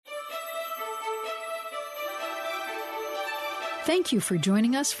Thank you for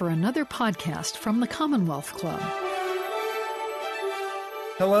joining us for another podcast from the Commonwealth Club.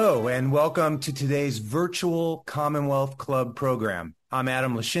 Hello, and welcome to today's virtual Commonwealth Club program. I'm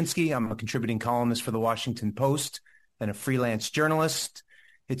Adam Lashinsky. I'm a contributing columnist for the Washington Post and a freelance journalist.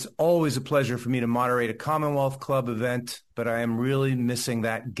 It's always a pleasure for me to moderate a Commonwealth Club event, but I am really missing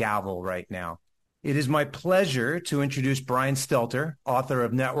that gavel right now. It is my pleasure to introduce Brian Stelter, author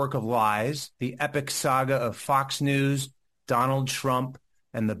of Network of Lies, the epic saga of Fox News, Donald Trump,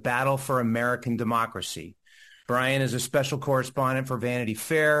 and the battle for American democracy. Brian is a special correspondent for Vanity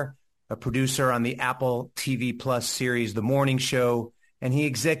Fair, a producer on the Apple TV Plus series The Morning Show, and he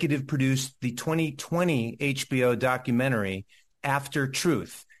executive produced the 2020 HBO documentary After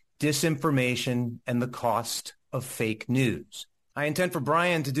Truth, Disinformation and the Cost of Fake News. I intend for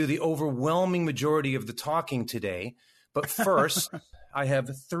Brian to do the overwhelming majority of the talking today, but first, I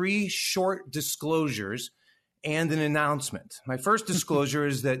have three short disclosures and an announcement. My first disclosure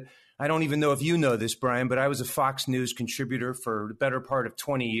is that I don't even know if you know this, Brian, but I was a Fox News contributor for the better part of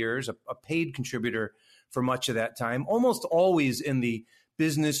 20 years, a paid contributor for much of that time, almost always in the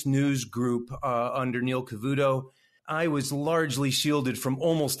business news group under Neil Cavuto. I was largely shielded from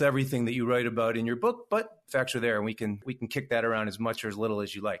almost everything that you write about in your book, but facts are there, and we can kick that around as much or as little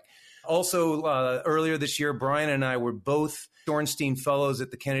as you like. Also, earlier this year, Brian and I were both Shorenstein Fellows at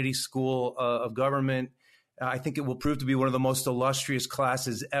the Kennedy School of Government. I think it will prove to be one of the most illustrious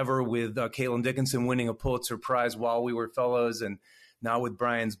classes ever, with Caitlin Dickinson winning a Pulitzer Prize while we were fellows, and now with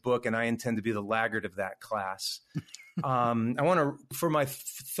Brian's book, and I intend to be the laggard of that class. For my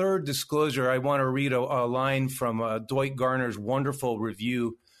third disclosure, I want to read a line from Dwight Garner's wonderful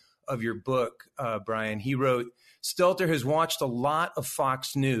review of your book, Brian. He wrote, "Stelter has watched a lot of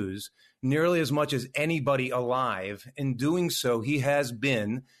Fox News, nearly as much as anybody alive. In doing so, he has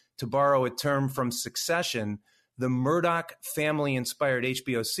been, to borrow a term from Succession, the Murdoch family-inspired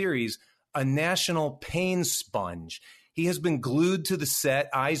HBO series, a national pain sponge. He has been glued to the set,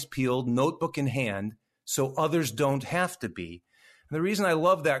 eyes peeled, notebook in hand, so others don't have to be." And the reason I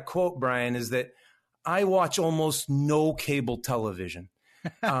love that quote, Brian, is that I watch almost no cable television.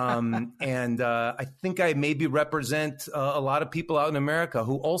 And I think I maybe represent a lot of people out in America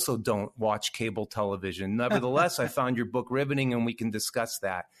who also don't watch cable television. Nevertheless, I found your book riveting, and we can discuss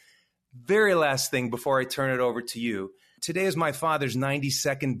that. Very last thing before I turn it over to you. Today is my father's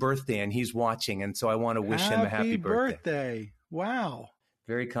 92nd birthday, and he's watching, and so I want to wish him a happy birthday. Wow.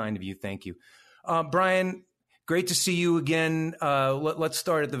 Very kind of you. Thank you. Brian, great to see you again. Let's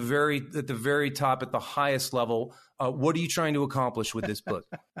start at the very top, at the highest level. What are you trying to accomplish with this book?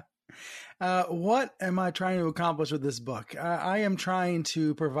 What am I trying to accomplish with this book? I am trying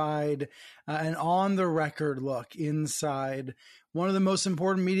to provide an on-the-record look inside one of the most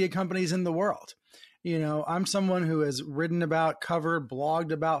important media companies in the world. You know, I'm someone who has written about, covered,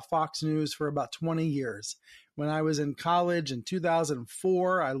 blogged about Fox News for about 20 years. When I was in college in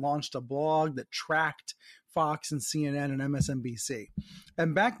 2004, I launched a blog that tracked Fox and CNN and MSNBC.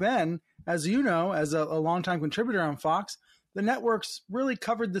 And back then, as you know, as a longtime contributor on Fox, the networks really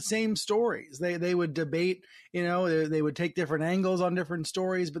covered the same stories. They would debate, they would take different angles on different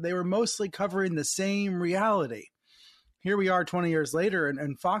stories, but they were mostly covering the same reality. Here we are 20 years later,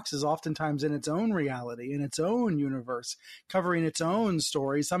 and Fox is oftentimes in its own reality, in its own universe, covering its own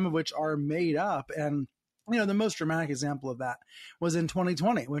stories, some of which are made up. And the most dramatic example of that was in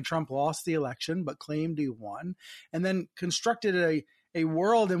 2020, when Trump lost the election but claimed he won, and then constructed a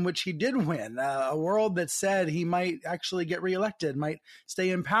world in which he did win, a world that said he might actually get reelected, might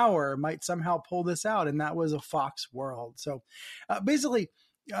stay in power, might somehow pull this out. And that was a Fox world. So basically,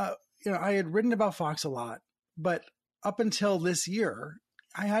 I had written about Fox a lot, but up until this year,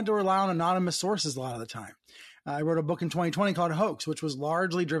 I had to rely on anonymous sources a lot of the time. I wrote a book in 2020 called Hoax, which was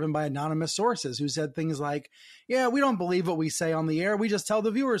largely driven by anonymous sources who said things like, yeah, we don't believe what we say on the air. We just tell the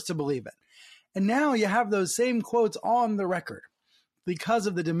viewers to believe it. And now you have those same quotes on the record because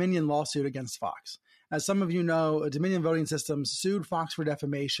of the Dominion lawsuit against Fox. As some of you know, Dominion Voting Systems sued Fox for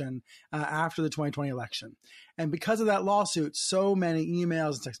defamation after the 2020 election. And because of that lawsuit, so many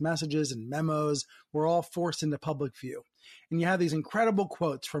emails and text messages and memos were all forced into public view. And you have these incredible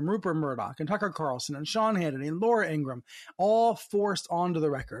quotes from Rupert Murdoch and Tucker Carlson and Sean Hannity and Laura Ingraham, all forced onto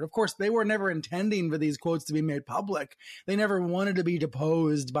the record. Of course, they were never intending for these quotes to be made public. They never wanted to be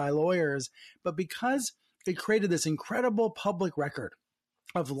deposed by lawyers. But because it created this incredible public record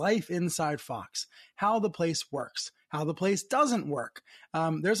of life inside Fox, how the place works, how the place doesn't work.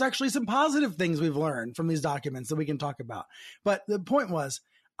 There's actually some positive things we've learned from these documents that we can talk about. But the point was,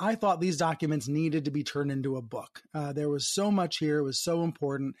 I thought these documents needed to be turned into a book. There was so much here. It was so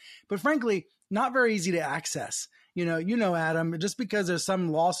important, but frankly, not very easy to access. You know, Adam, just because there's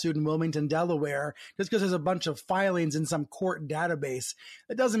some lawsuit in Wilmington, Delaware, just because there's a bunch of filings in some court database,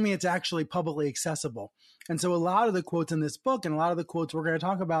 that doesn't mean it's actually publicly accessible. And so a lot of the quotes in this book and a lot of the quotes we're going to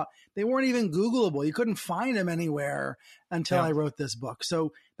talk about, they weren't even Googleable. You couldn't find them anywhere until I wrote this book.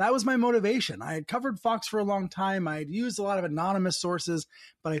 So that was my motivation. I had covered Fox for a long time. I had used a lot of anonymous sources,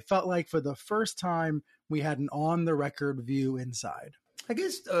 but I felt like for the first time, we had an on-the-record view inside. I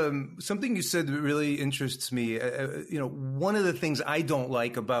guess something you said that really interests me. One of the things I don't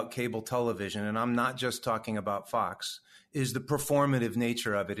like about cable television, and I'm not just talking about Fox, is the performative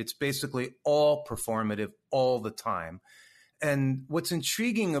nature of it. It's basically all performative all the time. And what's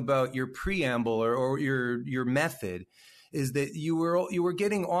intriguing about your preamble or your method is that you were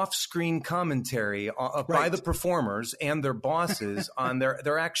getting off-screen commentary by the performers and their bosses on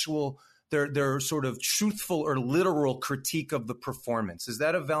their actual their sort of truthful or literal critique of the performance. Is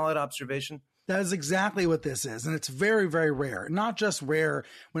that a valid observation? That is exactly what this is. And it's very, very rare, not just rare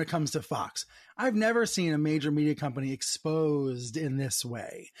when it comes to Fox. I've never seen a major media company exposed in this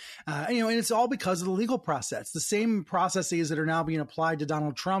way. And it's all because of the legal process. The same processes that are now being applied to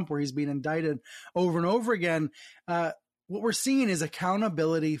Donald Trump, where he's being indicted over and over again. What we're seeing is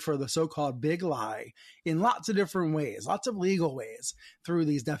accountability for the so-called big lie in lots of different ways, lots of legal ways, through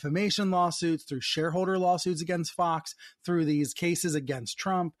these defamation lawsuits, through shareholder lawsuits against Fox, through these cases against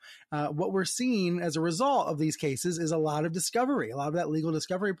Trump. What we're seeing as a result of these cases is a lot of discovery, a lot of that legal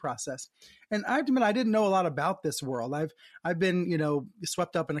discovery process. And I have to admit, I didn't know a lot about this world. I've been,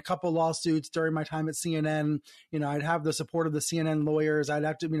 swept up in a couple lawsuits during my time at CNN. I'd have the support of the CNN lawyers. I'd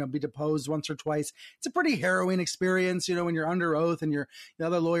have to, be deposed once or twice. It's a pretty harrowing experience, when you're under oath and the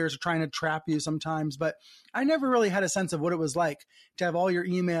other lawyers are trying to trap you sometimes. But I never really had a sense of what it was like to have all your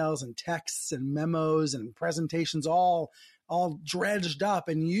emails and texts and memos and presentations all dredged up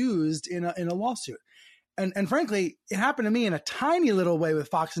and used in a lawsuit. And frankly, it happened to me in a tiny little way with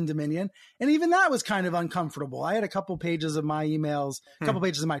Fox and Dominion. And even that was kind of uncomfortable. I had a couple pages of my emails, a couple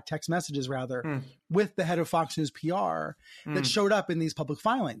pages of my text messages, rather, with the head of Fox News PR that showed up in these public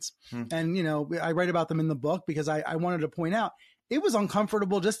filings. And, I write about them in the book because I wanted to point out it was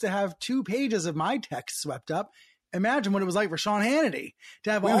uncomfortable just to have 2 pages of my text swept up. Imagine what it was like for Sean Hannity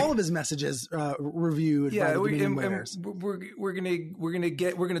to have all of his messages reviewed. Yeah, we're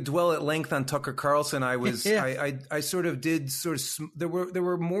gonna dwell at length on Tucker Carlson. I there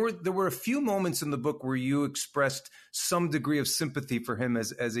were a few moments in the book where you expressed some degree of sympathy for him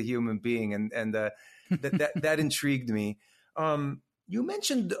as a human being, and that intrigued me. You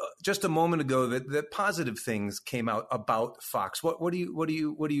mentioned just a moment ago that positive things came out about Fox. What do you mean?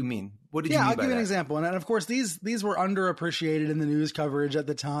 What did you mean by that? I'll give you an example. And of course, these were underappreciated in the news coverage at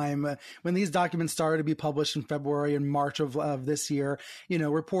the time. When these documents started to be published in February and March of this year,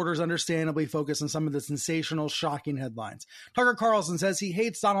 reporters understandably focused on some of the sensational, shocking headlines. Tucker Carlson says he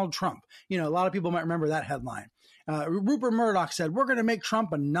hates Donald Trump. A lot of people might remember that headline. Rupert Murdoch said, "We're going to make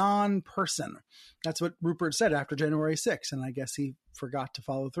Trump a non-person." That's what Rupert said after January 6th, and I guess he forgot to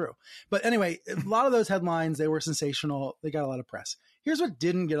follow through. But anyway, a lot of those headlines, they were sensational. They got a lot of press. Here's what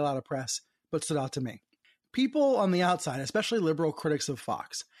didn't get a lot of press, but stood out to me. People on the outside, especially liberal critics of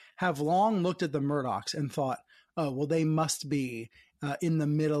Fox, have long looked at the Murdochs and thought, oh, well, they must be in the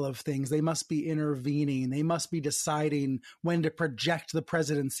middle of things. They must be intervening. They must be deciding when to project the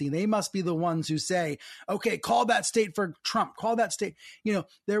presidency. They must be the ones who say, okay, call that state for Trump, call that state.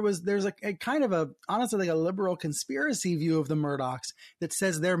 There's a kind of honestly, like a liberal conspiracy view of the Murdochs that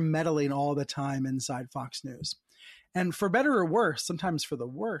says they're meddling all the time inside Fox News. And for better or worse, sometimes for the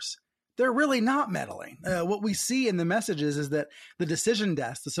worse, they're really not meddling. What we see in the messages is that the decision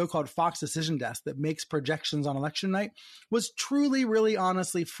desk, the so-called Fox decision desk that makes projections on election night, was truly, really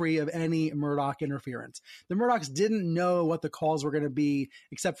honestly free of any Murdoch interference. The Murdochs didn't know what the calls were going to be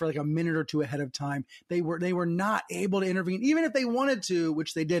except for like a minute or two ahead of time. They were not able to intervene. Even if they wanted to,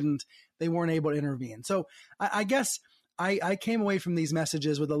 which they didn't, they weren't able to intervene. So I guess I came away from these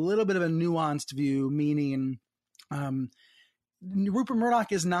messages with a little bit of a nuanced view, meaning Rupert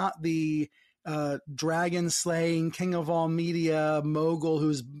Murdoch is not the dragon slaying king of all media mogul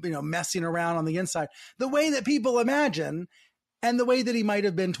who's messing around on the inside the way that people imagine and the way that he might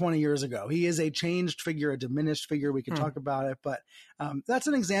have been 20 years ago. He is a changed figure, a diminished figure. We can talk about it, but that's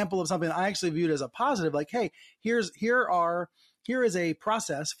an example of something I actually viewed as a positive. Like, hey, here is a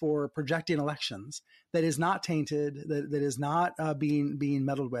process for projecting elections that is not tainted, that is not being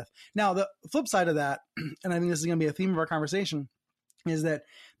meddled with. Now, the flip side of that, and I think this is going to be a theme of our conversation, is that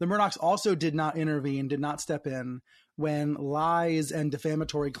the Murdochs also did not intervene, did not step in when lies and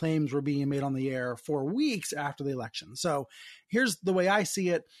defamatory claims were being made on the air for weeks after the election. So here's the way I see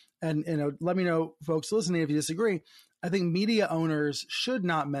it. And, let me know, folks listening, if you disagree. I think media owners should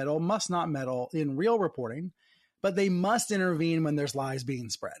not meddle, must not meddle in real reporting, but they must intervene when there's lies being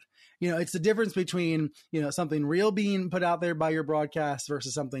spread. It's the difference between, something real being put out there by your broadcast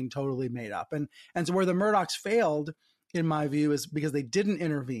versus something totally made up. And so where the Murdochs failed, in my view, is because they didn't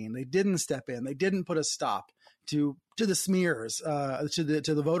intervene. They didn't step in. They didn't put a stop to the smears, to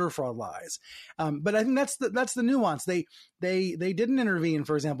the voter fraud lies. But I think that's the nuance. They didn't intervene,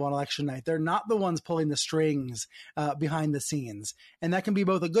 for example, on election night. They're not the ones pulling the strings behind the scenes. And that can be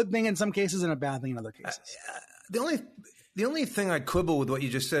both a good thing in some cases and a bad thing in other cases. The only thing I quibble with what you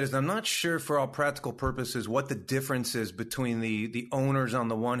just said is I'm not sure for all practical purposes what the difference is between the owners on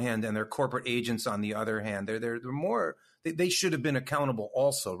the one hand and their corporate agents on the other hand. They're more, they should have been accountable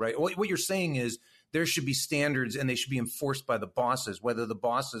also, right? What you're saying is there should be standards and they should be enforced by the bosses, whether the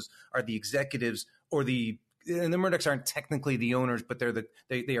bosses are the executives or and the Murdochs aren't technically the owners, but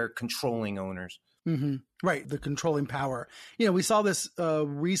they are controlling owners. Mm-hmm. Right. The controlling power. We saw this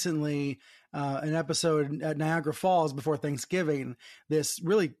recently, an episode at Niagara Falls before Thanksgiving, this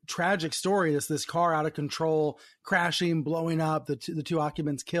really tragic story, this car out of control, crashing, blowing up, the two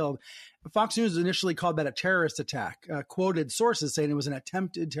occupants killed. Fox News initially called that a terrorist attack, quoted sources saying it was an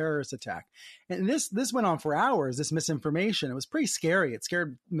attempted terrorist attack. And this went on for hours, this misinformation. It was pretty scary. It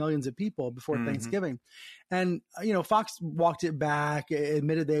scared millions of people before Thanksgiving. And, Fox walked it back,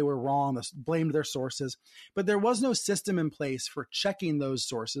 admitted they were wrong, blamed their sources. But there was no system in place for checking those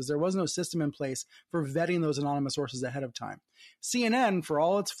sources. There was no system in place for vetting those anonymous sources ahead of time. CNN, for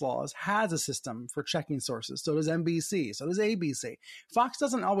all its flaws, has a system for checking sources. So does NBC. So does ABC. Fox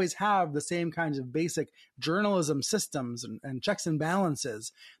doesn't always have the same kinds of basic journalism systems and checks and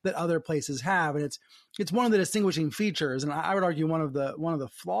balances that other places have. And it's one of the distinguishing features. And I would argue one of the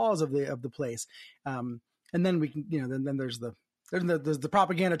flaws of the place. And then we can, then there's the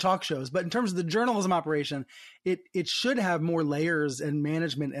propaganda talk shows. But in terms of the journalism operation, it should have more layers and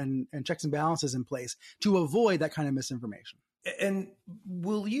management and checks and balances in place to avoid that kind of misinformation. And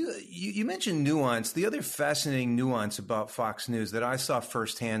will you mentioned nuance. The other fascinating nuance about Fox News that I saw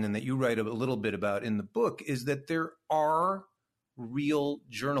firsthand and that you write a little bit about in the book is that there are real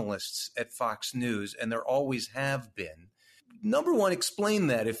journalists at Fox News, and there always have been. Number one, explain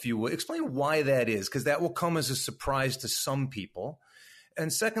that, if you would. Explain why that is, because that will come as a surprise to some people.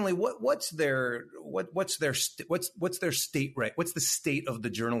 And secondly, what's their state right? What's the state of the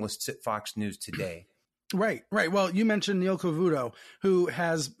journalists at Fox News today? Right. Well, you mentioned Neil Cavuto, who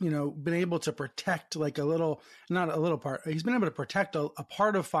has, been able to protect he's been able to protect a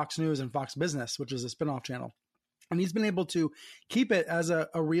part of Fox News and Fox Business, which is a spinoff channel. And he's been able to keep it as a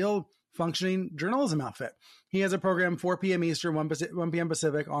real functioning journalism outfit. He has a program 4 p.m. Eastern, 1 p.m.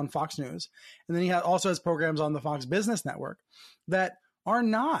 Pacific on Fox News. And then he also has programs on the Fox Business Network that are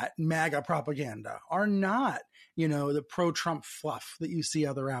not MAGA propaganda, are not, the pro-Trump fluff that you see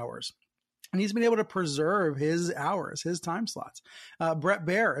other hours. And he's been able to preserve his hours, his time slots. Brett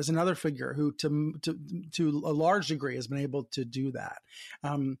Baer is another figure who, to a large degree, has been able to do that.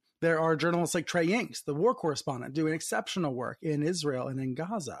 There are journalists like Trey Yingst, the war correspondent, doing exceptional work in Israel and in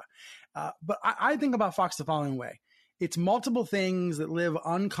Gaza. But I think about Fox the following way. It's multiple things that live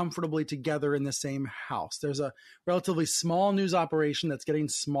uncomfortably together in the same house. There's a relatively small news operation that's getting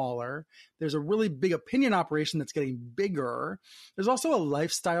smaller. There's a really big opinion operation that's getting bigger. There's also a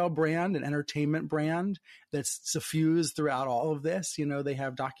lifestyle brand, an entertainment brand that's suffused throughout all of this. They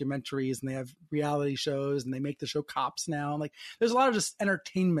have documentaries and they have reality shows and they make the show Cops now. There's a lot of just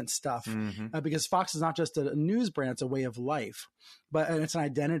entertainment stuff because Fox is not just a news brand, it's a way of life, and it's an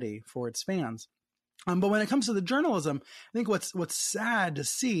identity for its fans. But when it comes to the journalism, I think what's sad to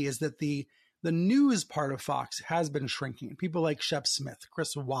see is that the news part of Fox has been shrinking. People like Shep Smith,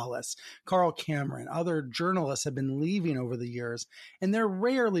 Chris Wallace, Carl Cameron, other journalists have been leaving over the years, and they're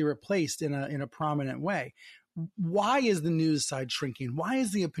rarely replaced in a prominent way. Why is the news side shrinking? Why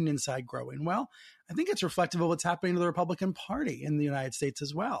is the opinion side growing? Well, I think it's reflective of what's happening to the Republican Party in the United States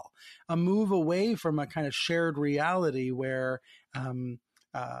as well. A move away from a kind of shared reality where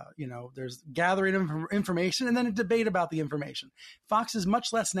there's gathering of information and then a debate about the information. Fox is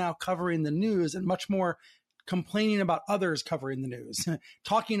much less now covering the news and much more complaining about others covering the news,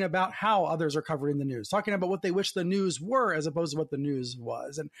 talking about how others are covering the news, talking about what they wish the news were as opposed to what the news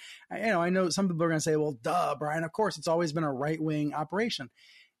was. And, I know some people are going to say, well, duh, Brian, of course, it's always been a right-wing operation.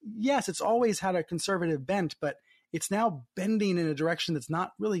 Yes, it's always had a conservative bent, but it's now bending in a direction that's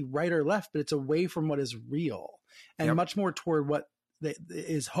not really right or left, but it's away from what is real and much more toward what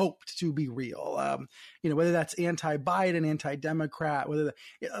is hoped to be real. Whether that's anti-Biden, anti-Democrat,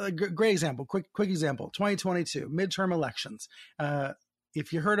 great example, quick example, 2022 midterm elections.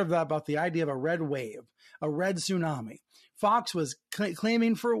 If you heard about the idea of a red wave, a red tsunami, Fox was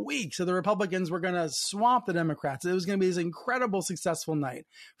claiming for weeks that the Republicans were going to swamp the Democrats. It was going to be this incredible, successful night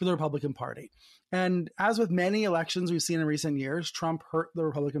for the Republican Party. And as with many elections we've seen in recent years, Trump hurt the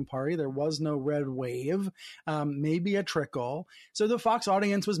Republican Party. There was no red wave, maybe a trickle. So the Fox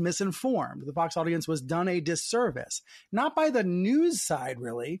audience was misinformed. The Fox audience was done a disservice, not by the news side,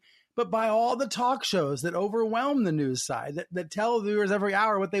 really, but by all the talk shows that overwhelm the news side, that tell viewers every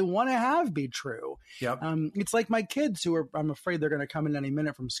hour what they want to have be true. Yep. It's like my kids I'm afraid they're going to come in any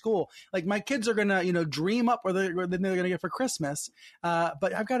minute from school. Like my kids are going to, dream up what they're going to get for Christmas.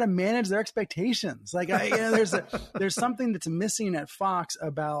 But I've got to manage their expectations. Like there's something that's missing at Fox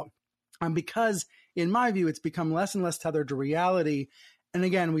about, because in my view, it's become less and less tethered to reality. And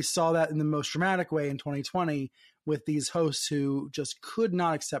again, we saw that in the most dramatic way in 2020 with these hosts who just could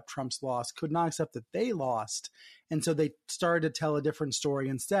not accept Trump's loss, could not accept that they lost. And so they started to tell a different story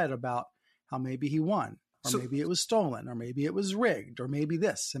instead about how maybe he won, or maybe it was stolen, or maybe it was rigged, or maybe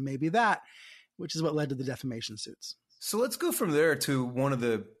this and maybe that, which is what led to the defamation suits. So let's go from there to one of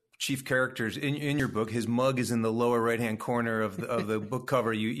the chief characters in your book. His mug is in the lower right-hand corner of the book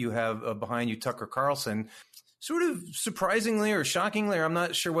cover. You have behind you Tucker Carlson. Sort of surprisingly or shockingly, or I'm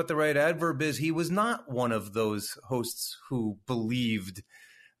not sure what the right adverb is, he was not one of those hosts who believed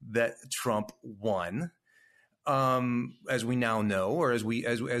that Trump won, as we now know, or as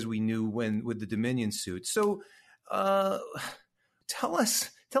we knew with the Dominion suit. So tell us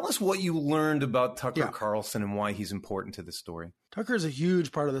what you learned about Tucker Carlson and why he's important to the story. Tucker's a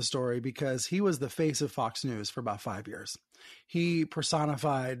huge part of the story because he was the face of Fox News for about 5 years. He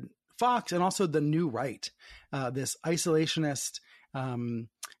personified Fox and also the new right, this isolationist,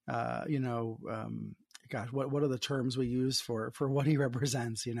 what are the terms we use for what he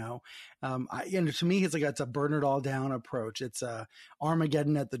represents? And to me, it's a burn it all down approach. It's a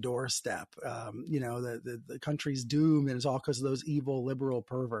Armageddon at the doorstep. The country's doomed, and it's all because of those evil liberal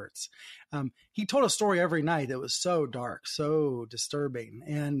perverts. He told a story every night that was so dark, so disturbing,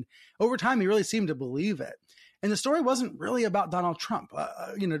 and over time, he really seemed to believe it. And the story wasn't really about Donald Trump.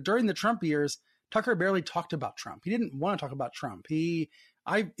 During the Trump years, Tucker barely talked about Trump. He didn't want to talk about Trump. In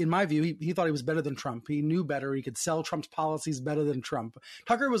my view, he thought he was better than Trump. He knew better. He could sell Trump's policies better than Trump.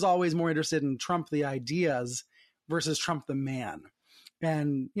 Tucker was always more interested in Trump, the ideas, versus Trump, the man.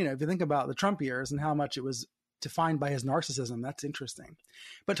 And, if you think about the Trump years and how much it was defined by his narcissism, that's interesting.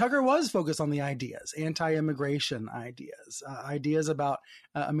 But Tucker was focused on the ideas, anti-immigration ideas, ideas about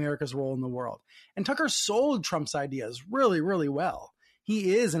America's role in the world. And Tucker sold Trump's ideas really, really well.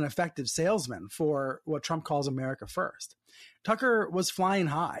 He is an effective salesman for what Trump calls America First. Tucker was flying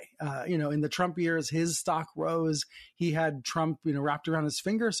high. In the Trump years, his stock rose. He had Trump, wrapped around his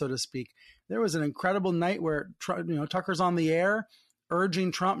finger, so to speak. There was an incredible night where, Tucker's on the air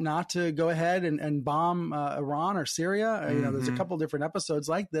urging Trump not to go ahead and bomb Iran or Syria. There's a couple different episodes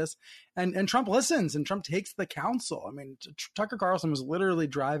like this. And Trump listens, and Trump takes the counsel. I mean, Tucker Carlson was literally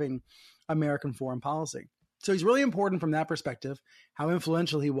driving American foreign policy. So he's really important from that perspective, how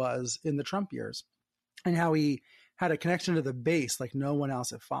influential he was in the Trump years and how he had a connection to the base like no one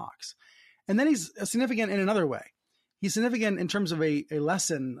else at Fox. And then he's significant in another way. He's significant in terms of a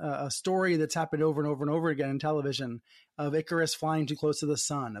lesson, a story that's happened over and over and over again in television of Icarus flying too close to the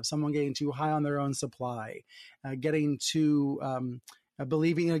sun, of someone getting too high on their own supply, getting too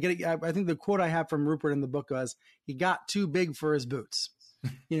believing, I think the quote I have from Rupert in the book was, he got too big for his boots.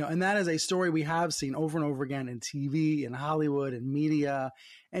 And that is a story we have seen over and over again in TV, in Hollywood, in media.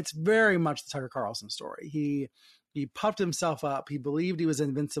 And it's very much the Tucker Carlson story. He puffed himself up. He believed he was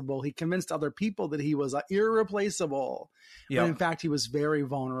invincible. He convinced other people that he was irreplaceable. Yep. But in fact, he was very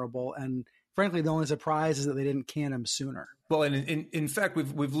vulnerable. And frankly, the only surprise is that they didn't can him sooner. Well, and in fact,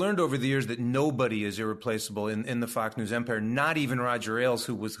 we've learned over the years that nobody is irreplaceable in the Fox News empire. Not even Roger Ailes,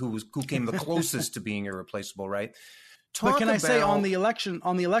 who came the closest to being irreplaceable, right? But can I say on the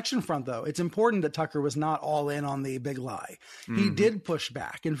election front, though, it's important that Tucker was not all in on the big lie. He did push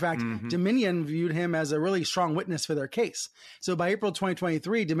back. In fact, Dominion viewed him as a really strong witness for their case. So by April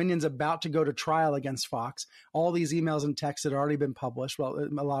 2023, Dominion's about to go to trial against Fox. All these emails and texts had already been published, well,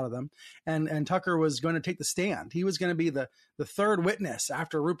 a lot of them. And Tucker was going to take the stand. He was going to be the third witness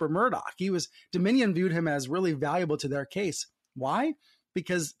after Rupert Murdoch. Dominion viewed him as really valuable to their case. Why?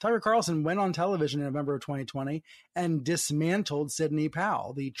 Because Tucker Carlson went on television in November of 2020 and dismantled Sidney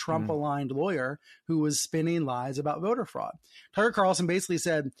Powell, the Trump-aligned lawyer who was spinning lies about voter fraud. Tucker Carlson basically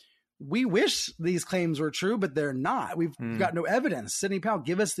said, we wish these claims were true, but they're not. We've got no evidence. Sidney Powell,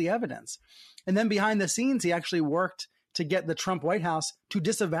 give us the evidence. And then behind the scenes, he actually worked to get the Trump White House to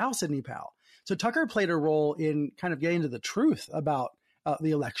disavow Sidney Powell. So Tucker played a role in kind of getting to the truth about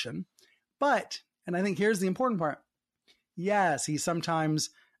the election. But, and I think here's the important part, yes, he sometimes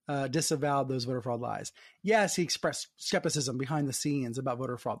disavowed those voter fraud lies. Yes, he expressed skepticism behind the scenes about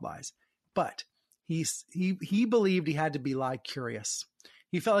voter fraud lies. But he believed he had to be lie curious.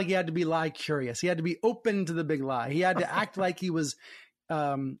 He felt like he had to be lie curious. He had to be open to the big lie. He had to act like he was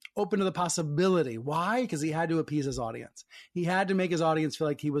open to the possibility. Why? Because he had to appease his audience. He had to make his audience feel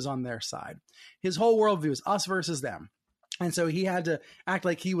like he was on their side. His whole worldview is us versus them. And so he had to act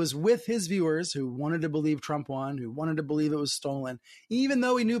like he was with his viewers who wanted to believe Trump won, who wanted to believe it was stolen. Even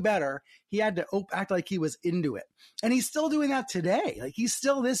though he knew better, he had to act like he was into it. And he's still doing that today. Like he's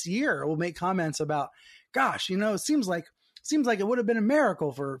still this year will make comments about, gosh, it seems like it would have been a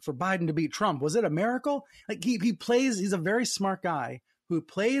miracle for Biden to beat Trump. Was it a miracle? Like he's a very smart guy who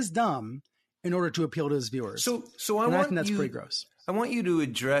plays dumb in order to appeal to his viewers. So I think that's pretty gross. I want you to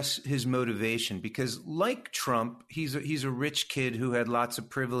address his motivation because, like Trump, he's a rich kid who had lots of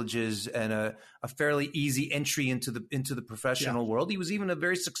privileges and a fairly easy entry into the professional world. He was even a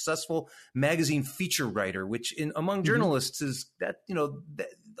very successful magazine feature writer, which among journalists is that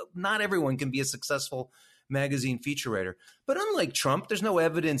not everyone can be a successful magazine feature writer. But unlike Trump, there's no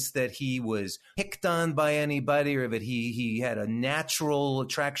evidence that he was picked on by anybody or that he had a natural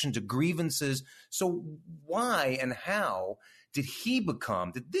attraction to grievances. So why and how did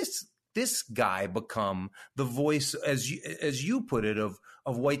this guy become the voice, as you put it, of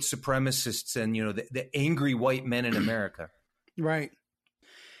white supremacists and the angry white men in America? Right.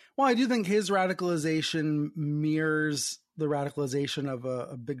 Well, I do think his radicalization mirrors the radicalization of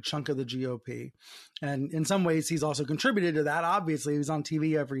a big chunk of the GOP. And in some ways, he's also contributed to that. Obviously, he was on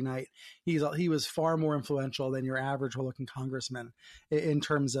TV every night. He was far more influential than your average Republican congressman in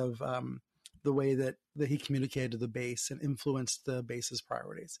terms of the way that he communicated to the base and influenced the base's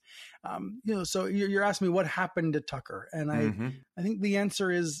priorities. So you're asking me what happened to Tucker. And I think the answer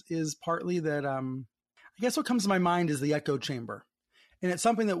is partly that I guess what comes to my mind is the echo chamber. And it's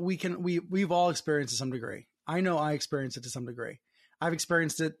something that we've all experienced to some degree. I know I experienced it to some degree. I've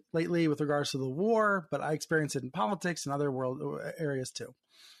experienced it lately with regards to the war, but I experienced it in politics and other world areas too.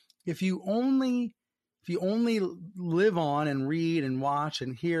 If you only live on and read and watch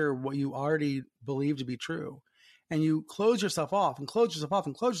and hear what you already believe to be true, and you close yourself off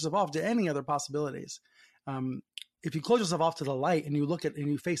to any other possibilities, if you close yourself off to the light and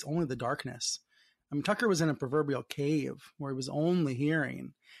you face only the darkness, Tucker was in a proverbial cave where he was only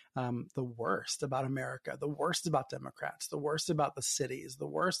hearing the worst about America, the worst about Democrats, the worst about the cities, the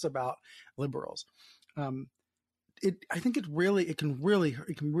worst about liberals. I think it can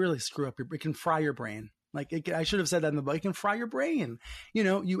really screw up it can fry your brain. I should have said that in the book. It can fry your brain.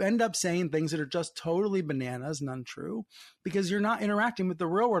 You end up saying things that are just totally bananas and untrue because you're not interacting with the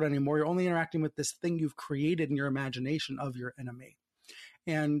real world anymore. You're only interacting with this thing you've created in your imagination of your enemy.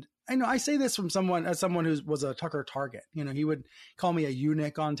 And I know I say this from someone who was a Tucker target. He would call me a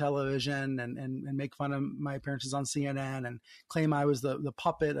eunuch on television and make fun of my appearances on CNN and claim I was the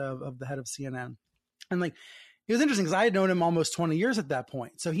puppet of the head of CNN. And it was interesting because I had known him almost 20 years at that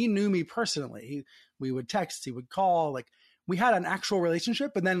point. So he knew me personally. We would text, he would call, we had an actual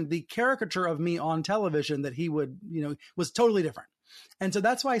relationship, but then the caricature of me on television that he would, was totally different. And so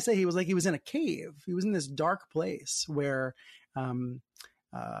that's why I say he was in a cave. He was in this dark place where the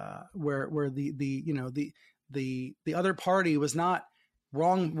other party was not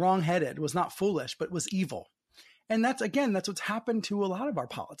wrong-headed, was not foolish, but was evil. And that's what's happened to a lot of our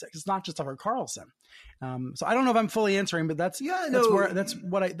politics. It's not just Tucker Carlson. So I don't know if I'm fully answering, but that's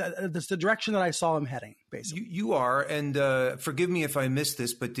the direction that I saw him heading, basically. You are, and forgive me if I missed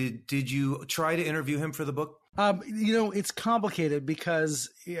this, but did you try to interview him for the book? It's complicated because,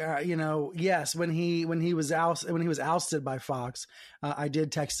 yes, when he was ousted by Fox, I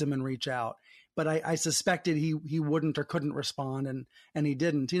did text him and reach out. But I suspected he wouldn't or couldn't respond, and he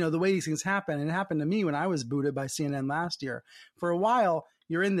didn't. The way these things happen, and it happened to me when I was booted by CNN last year. For a while,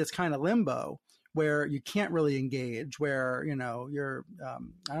 you're in this kind of limbo where you can't really engage, where you're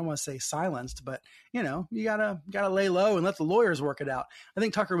I don't want to say silenced, but you gotta lay low and let the lawyers work it out. I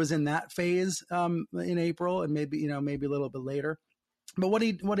think Tucker was in that phase in April, and maybe a little bit later. But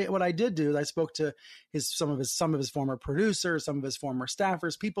what I did do is I spoke to some of his former producers, some of his former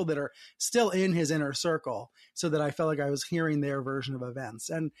staffers, people that are still in his inner circle, so that I felt like I was hearing their version of events.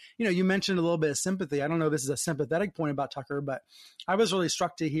 And you mentioned a little bit of sympathy. I don't know if this is a sympathetic point about Tucker, but I was really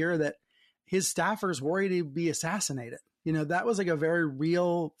struck to hear that his staffers worried he'd be assassinated. That was like a very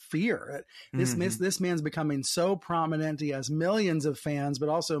real fear. This man's becoming so prominent. He has millions of fans, but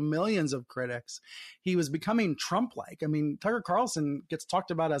also millions of critics. He was becoming Trump-like. I mean, Tucker Carlson gets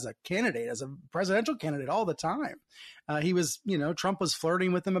talked about as a candidate, as a presidential candidate all the time. Trump was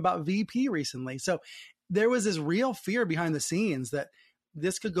flirting with him about VP recently. So there was this real fear behind the scenes that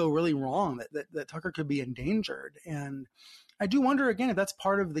this could go really wrong, that Tucker could be endangered. And I do wonder, again, if that's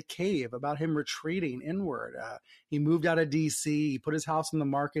part of the cave about him retreating inward. He moved out of D.C. He put his house on the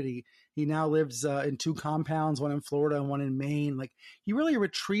market. He now lives in 2 compounds, one in Florida and one in Maine. Like, he really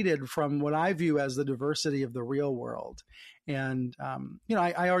retreated from what I view as the diversity of the real world. And,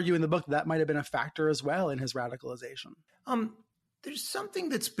 I argue in the book that might have been a factor as well in his radicalization. There's something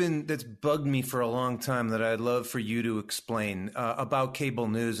that's bugged me for a long time that I'd love for you to explain about cable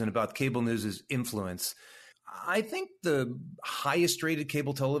news and about cable news's influence. I think the highest rated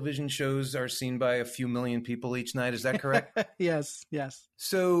cable television shows are seen by a few million people each night. Is that correct? Yes.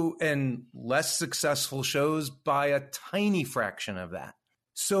 So, and less successful shows by a tiny fraction of that.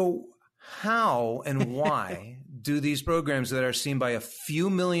 So how and why do these programs that are seen by a few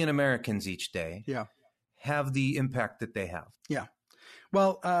million Americans each day have the impact that they have? Yeah.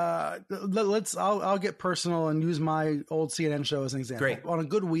 Well, I'll get personal and use my old CNN show as an example. Great. On a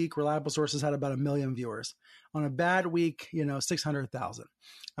good week, reliable sources had about 1 million viewers. On a bad week, 600,000.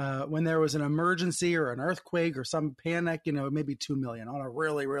 When there was an emergency or an earthquake or some panic, maybe 2 million on a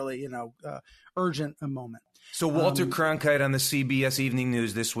really, really, urgent moment. So Walter Cronkite on the CBS Evening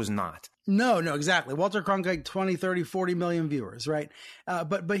News, this was not. No, exactly. Walter Cronkite, 20, 30, 40 million viewers, right?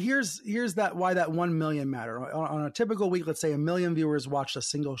 But here's why that 1 million matter. On a typical week, let's say 1 million viewers watched a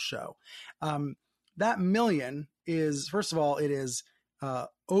single show. That million is, first of all, it is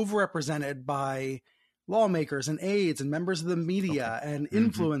overrepresented by lawmakers and aides and members of the media and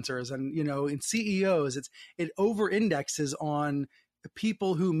influencers and CEOs. It over indexes on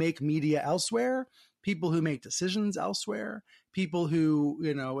people who make media elsewhere, people who make decisions elsewhere, people who,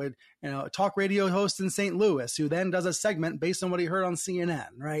 a talk radio host in St. Louis who then does a segment based on what he heard on CNN,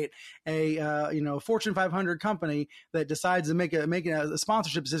 right? A Fortune 500 company that decides to make a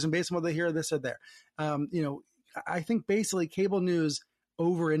sponsorship decision based on what they hear this or there. I think basically cable news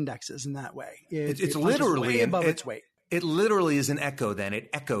over indexes in that way. It's literally way above its weight. It literally is an echo then. It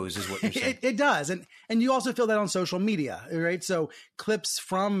echoes is what you're saying. It does. And you also feel that on social media, right? So clips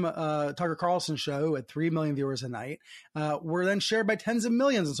from Tucker Carlson's show at 3 million viewers a night were then shared by tens of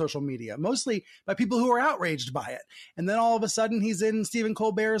millions on social media, mostly by people who are outraged by it. And then all of a sudden he's in Stephen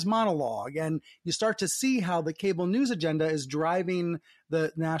Colbert's monologue, and you start to see how the cable news agenda is driving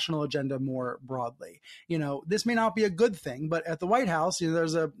the national agenda more broadly. This may not be a good thing, but at the White House,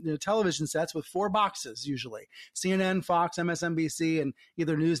 there's a television sets with 4 boxes usually: CNN, Fox, MSNBC, and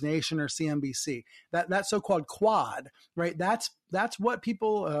either News Nation or CNBC. That so-called quad, right? That's what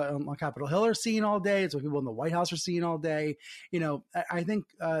people on Capitol Hill are seeing all day. It's what people in the White House are seeing all day. I think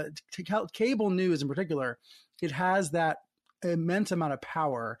cable news in particular, it has that immense amount of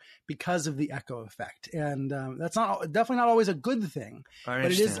power because of the echo effect. And that's definitely not always a good thing, but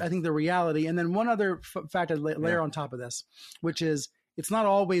it is, I think, the reality. And then one other fact I'd layer on top of this, which is it's not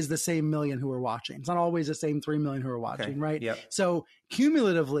always the same million who are watching. It's not always the same 3 million who are watching, right? Yep. So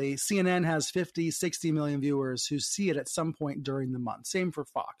cumulatively, CNN has 50, 60 million viewers who see it at some point during the month. Same for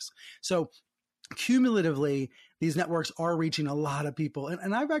Fox. So cumulatively, these networks are reaching a lot of people.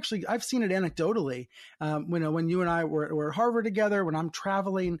 And I've seen it anecdotally. When you and I were at Harvard together, when I'm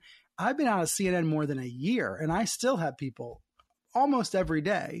traveling, I've been out of CNN more than a year, and I still have people almost every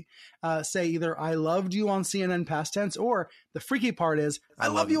day say either "I loved you" on CNN past tense, or the freaky part is "I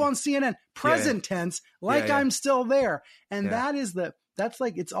love you" on CNN present tense, I'm still there. And that's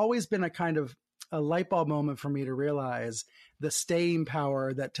like, it's always been a kind of a light bulb moment for me to realize the staying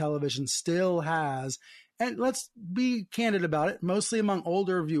power that television still has. And let's be candid about it, mostly among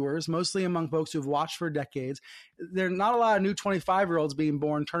older viewers, mostly among folks who've watched for decades. There are not a lot of new 25-year-olds being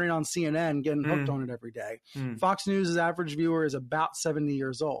born, turning on CNN, getting hooked on it every day. Fox News' average viewer is about 70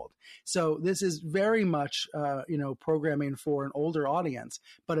 years old. So this is very much, programming for an older audience,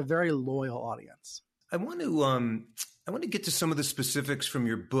 but a very loyal audience. I want to get to some of the specifics from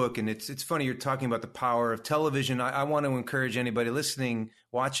your book. And it's funny, you're talking about the power of television. I want to encourage anybody listening,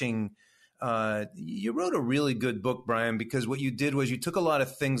 watching. You wrote a really good book, Brian, because what you did was you took a lot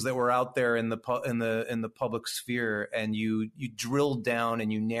of things that were out there in the public sphere, and you drilled down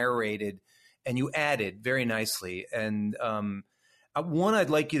and you narrated and you added very nicely. And one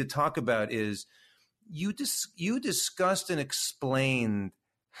I'd like you to talk about is you discussed and explained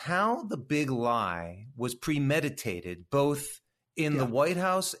how the big lie was premeditated, both in the White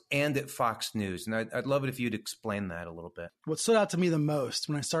House and at Fox News. And I'd love it if you'd explain that a little bit. What stood out to me the most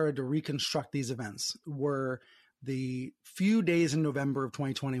when I started to reconstruct these events were the few days in November of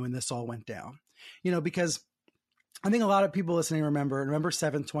 2020 when this all went down. Because I think a lot of people listening remember November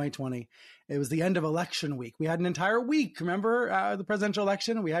 7th, 2020. It was the end of election week. We had an entire week. Remember the presidential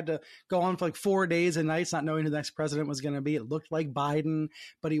election? We had to go on for like 4 days and nights not knowing who the next president was going to be. It looked like Biden,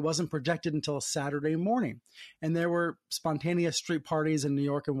 but he wasn't projected until Saturday morning. And there were spontaneous street parties in New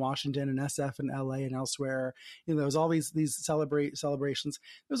York and Washington and SF and LA and elsewhere. There was all these celebrations.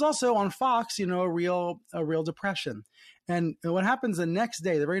 There was also on Fox, a real depression. And what happens the next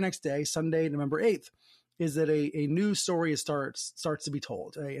day, the very next day, Sunday, November 8th, is that a new story starts to be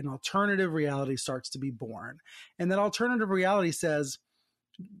told. An alternative reality starts to be born. And that alternative reality says,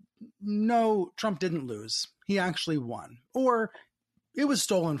 no, Trump didn't lose. He actually won. Or it was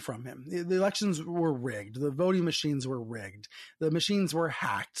stolen from him. The elections were rigged. The voting machines were rigged. The machines were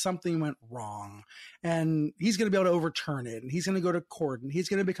hacked. Something went wrong. And he's going to be able to overturn it. And he's going to go to court. And he's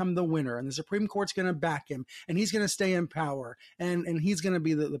going to become the winner. And the Supreme Court's going to back him. And he's going to stay in power. And he's going to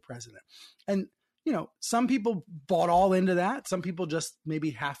be the president. And some people bought all into that. Some people just maybe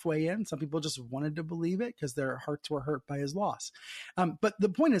halfway in. Some people just wanted to believe it because their hearts were hurt by his loss. But the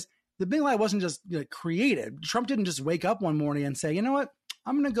point is, the big lie wasn't just created. Trump didn't just wake up one morning and say, you know what?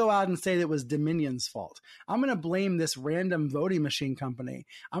 I'm going to go out and say that it was Dominion's fault. I'm going to blame this random voting machine company.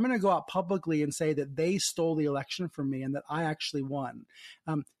 I'm going to go out publicly and say that they stole the election from me and that I actually won.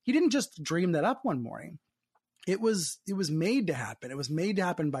 He didn't just dream that up one morning. It was made to happen. It was made to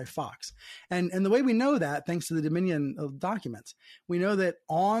happen by Fox. And the way we know that, thanks to the Dominion documents, we know that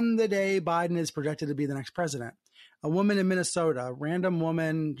on the day Biden is projected to be the next president, a woman in Minnesota, a random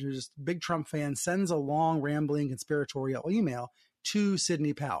woman who's just a big Trump fan, sends a long, rambling, conspiratorial email to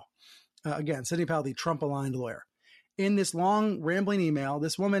Sidney Powell. Again, Sidney Powell, the Trump-aligned lawyer. In this long, rambling email,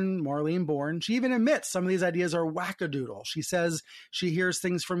 this woman, Marlene Bourne, she even admits some of these ideas are wackadoodle. She says she hears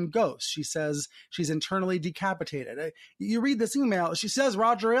things from ghosts. She says she's internally decapitated. You read this email, she says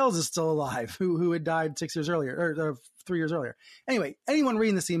Roger Ailes is still alive, who had died 6 years earlier, or 3 years earlier. Anyway, anyone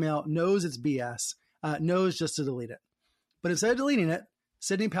reading this email knows it's BS, knows just to delete it. But instead of deleting it,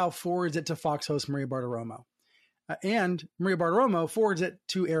 Sidney Powell forwards it to Fox host Maria Bartiromo. And Maria Bartiromo forwards it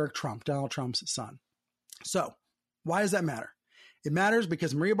to Eric Trump, Donald Trump's son. So, why does that matter? It matters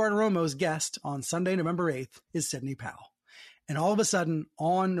because Maria Bartiromo's guest on Sunday, November 8th is Sidney Powell. And all of a sudden,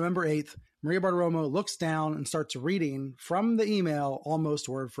 on November 8th, Maria Bartiromo looks down and starts reading from the email almost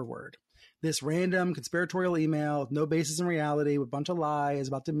word for word. This random conspiratorial email with no basis in reality, with a bunch of lies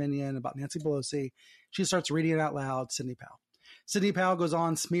about Dominion, about Nancy Pelosi. She starts reading it out loud, Sidney Powell. Sidney Powell goes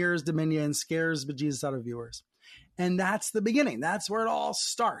on, smears Dominion, scares bejesus out of viewers. And that's the beginning. That's where it all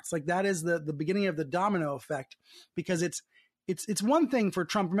starts. Like that is the beginning of the domino effect, because it's one thing for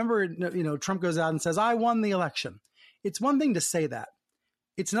Trump. Remember, Trump goes out and says, I won the election. It's one thing to say that.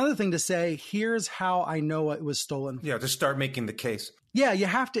 It's another thing to say, here's how I know it was stolen. Yeah, to start making the case. Yeah, you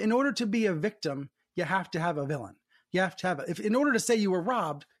have to, in order to be a victim, you have to have a villain. You have to have, in order to say you were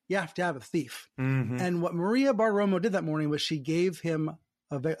robbed, you have to have a thief. Mm-hmm. And what Maria Bartiromo did that morning was she gave him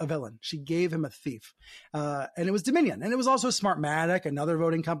a villain. She gave him a thief. And it was Dominion. And it was also Smartmatic, another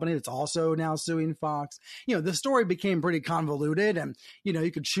voting company that's also now suing Fox. The story became pretty convoluted and,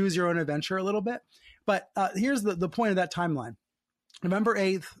 you could choose your own adventure a little bit. But here's the point of that timeline. November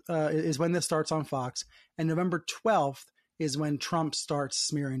 8th is when this starts on Fox. And November 12th is when Trump starts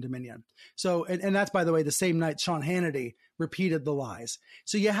smearing Dominion. So, and that's, by the way, the same night Sean Hannity repeated the lies.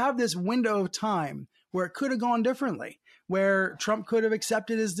 So you have this window of time where it could have gone differently, where Trump could have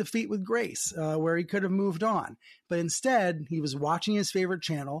accepted his defeat with grace, where he could have moved on. But instead, he was watching his favorite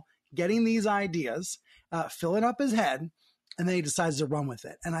channel, getting these ideas, filling up his head, and then he decides to run with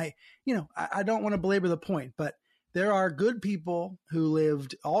it. And I don't want to belabor the point, but there are good people who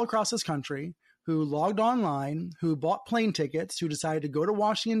lived all across this country, who logged online, who bought plane tickets, who decided to go to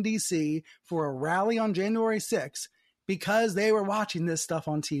Washington, D.C. for a rally on January 6th, because they were watching this stuff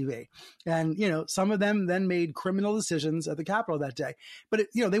on TV. And, some of them then made criminal decisions at the Capitol that day. But,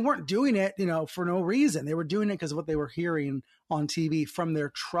 they weren't doing it, for no reason. They were doing it because of what they were hearing on TV from their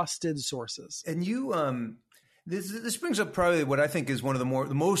trusted sources. And you, this brings up probably what I think is one of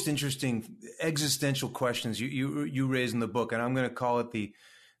the most interesting existential questions you raise in the book. And I'm going to call it the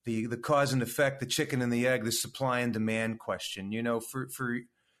cause and effect, the chicken and the egg, the supply and demand question.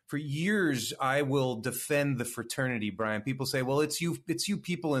 For years, I will defend the fraternity, Brian. People say, well, it's you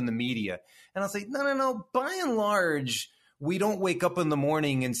people in the media. And I'll say, no. By and large, we don't wake up in the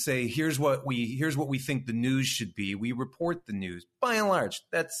morning and say, here's what we think the news should be. We report the news. By and large,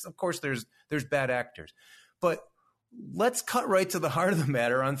 that's, of course, there's bad actors. But let's cut right to the heart of the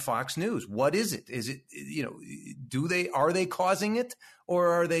matter on Fox News. What is it? Is it, are they causing it, or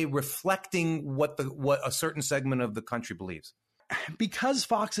are they reflecting what a certain segment of the country believes? Because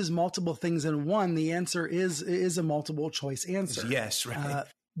Fox is multiple things in one, the answer is a multiple choice answer. Yes, right.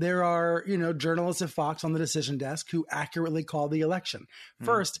 There are, journalists at Fox on the decision desk who accurately called the election.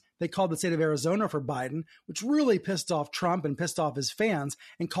 First, they called the state of Arizona for Biden, which really pissed off Trump and pissed off his fans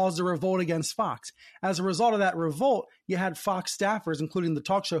and caused a revolt against Fox. As a result of that revolt, you had Fox staffers, including the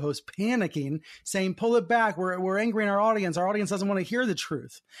talk show host, panicking, saying, pull it back. We're angering our audience. Our audience doesn't want to hear the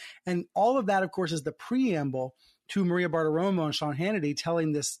truth. And all of that, of course, is the preamble to Maria Bartiromo and Sean Hannity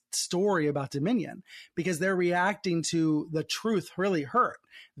telling this story about Dominion, because they're reacting to the truth really hurt.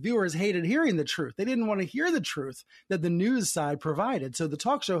 Viewers hated hearing the truth. They didn't want to hear the truth that the news side provided. So the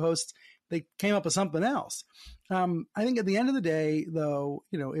talk show hosts, they came up with something else. I think at the end of the day, though,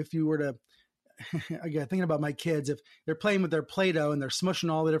 if you were to, again, thinking about my kids, if they're playing with their Play-Doh and they're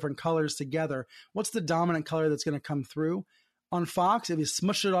smushing all the different colors together, what's the dominant color that's going to come through? On Fox, if you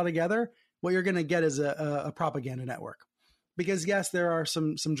smush it all together, what you're going to get is a propaganda network. Because yes, there are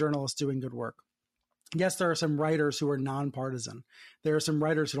some journalists doing good work. Yes, there are some writers who are nonpartisan. There are some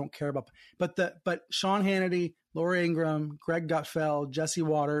writers who don't care about, but Sean Hannity, Laura Ingraham, Greg Gutfeld, Jesse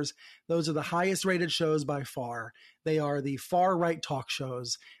Waters, those are the highest rated shows by far. They are the far right talk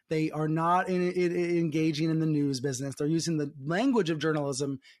shows. They are not engaging in the news business. They're using the language of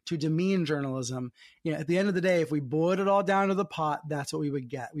journalism to demean journalism. At the end of the day, if we boiled it all down to the pot, that's what we would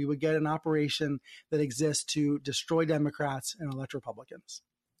get. We would get an operation that exists to destroy Democrats and elect Republicans.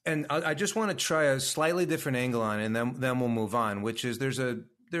 And I just want to try a slightly different angle on it, and then we'll move on, which is there's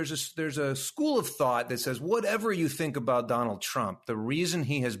a school of thought that says whatever you think about Donald Trump, the reason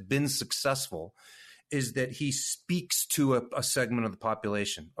he has been successful is that he speaks to a segment of the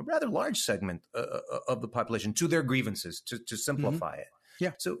population, a rather large segment of the population, to their grievances, to simplify it.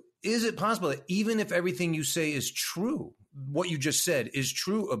 Yeah. So is it possible that even if everything you say is true, what you just said is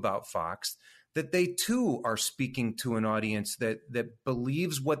true about Fox, that they too are speaking to an audience that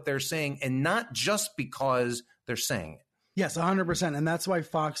believes what they're saying, and not just because they're saying it? Yes, 100%. And that's why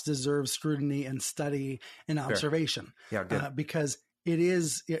Fox deserves scrutiny and study and observation. Fair. Yeah, good. Because it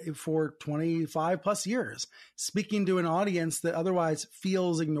is, for 25 plus years, speaking to an audience that otherwise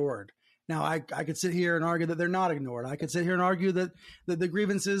feels ignored. Now, I could sit here and argue that they're not ignored. I could sit here and argue that the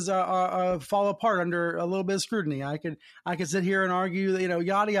grievances fall apart under a little bit of scrutiny. I could sit here and argue that,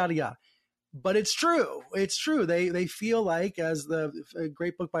 yada, yada, yada. But it's true. It's true. They feel like, as the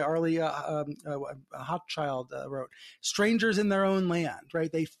great book by Arlie Hochschild wrote, strangers in their own land,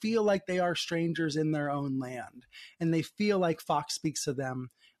 right? They feel like they are strangers in their own land. And they feel like Fox speaks to them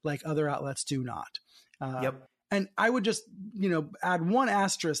like other outlets do not. Yep. And I would just, add one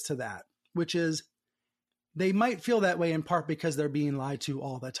asterisk to that, which is they might feel that way in part because they're being lied to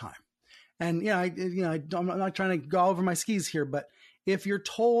all the time. And, I'm not trying to go over my skis here, but if you're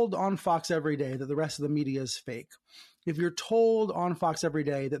told on Fox every day that the rest of the media is fake, if you're told on Fox every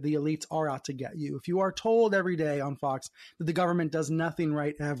day that the elites are out to get you, if you are told every day on Fox that the government does nothing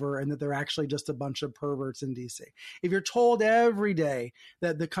right ever and that they're actually just a bunch of perverts in DC, if you're told every day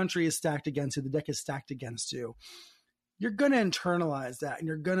that the country is stacked against you, the deck is stacked against you, you're going to internalize that, and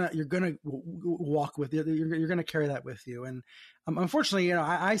you're going to walk with it. You're going to carry that with you. And unfortunately,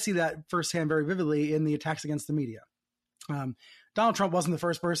 I see that firsthand very vividly in the attacks against the media. Donald Trump wasn't the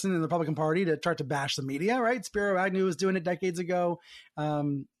first person in the Republican Party to try to bash the media, right? Spiro Agnew was doing it decades ago.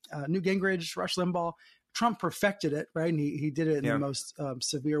 Newt Gingrich, Rush Limbaugh. Trump perfected it, right? And he did it in the most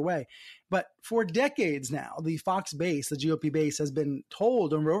severe way. But for decades now, the Fox base, the GOP base, has been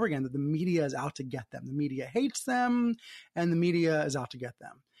told over and over again that the media is out to get them. The media hates them, and the media is out to get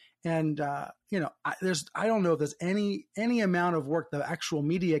them. And I don't know if there's any amount of work the actual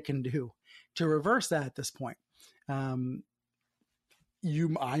media can do to reverse that at this point. I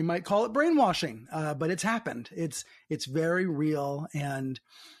might call it brainwashing, but it's happened. It's very real, and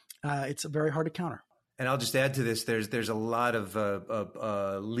it's very hard to counter. And I'll just add to this: there's a lot of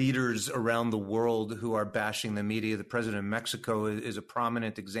leaders around the world who are bashing the media. The president of Mexico is a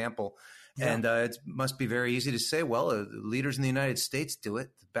prominent example, and it must be very easy to say, well, leaders in the United States do it.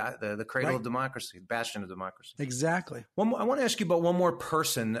 The cradle of democracy, bastion of democracy. Exactly. I want to ask you about one more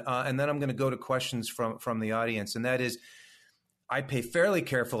person, and then I'm going to go to questions from the audience, and that is, I pay fairly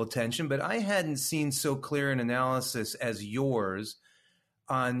careful attention, but I hadn't seen so clear an analysis as yours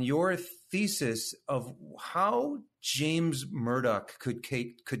on your thesis of how James Murdoch could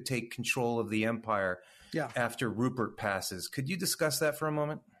take control of the empire after Rupert passes. Could you discuss that for a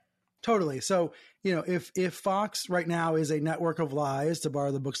moment? Totally. So, if Fox right now is a network of lies, to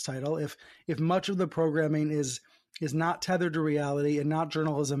borrow the book's title, if much of the programming is is not tethered to reality and not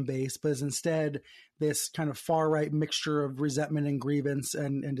journalism based, but is instead this kind of far right mixture of resentment and grievance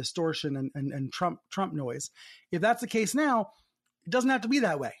and distortion and Trump noise. If that's the case now, it doesn't have to be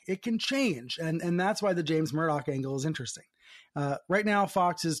that way. It can change. And that's why the James Murdoch angle is interesting. Right now,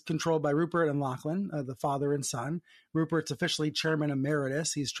 Fox is controlled by Rupert and Lachlan, the father and son. Rupert's officially chairman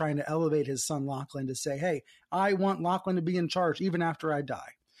emeritus. He's trying to elevate his son Lachlan to say, hey, I want Lachlan to be in charge even after I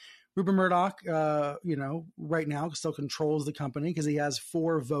die. Rupert Murdoch, right now still controls the company because he has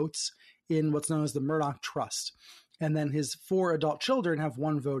 4 votes in what's known as the Murdoch Trust. And then his 4 adult children have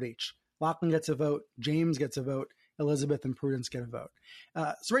 1 vote each. Lachlan gets a vote, James gets a vote, Elizabeth and Prudence get a vote.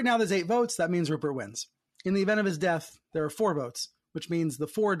 So right now there's 8 votes. That means Rupert wins. In the event of his death, there are 4 votes, which means the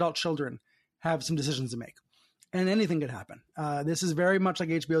 4 adult children have some decisions to make. And anything could happen. This is very much like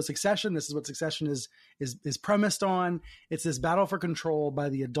HBO's Succession. This is what Succession is premised on. It's this battle for control by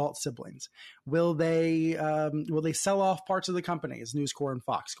the adult siblings. Will they sell off parts of the company as News Corp and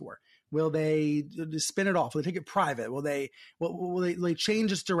Fox Corp? Will they spin it off? Will they take it private? Will they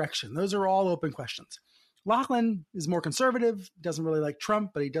change its direction? Those are all open questions. Lachlan is more conservative, doesn't really like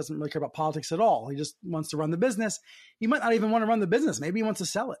Trump, but he doesn't really care about politics at all. He just wants to run the business. He might not even want to run the business. Maybe he wants to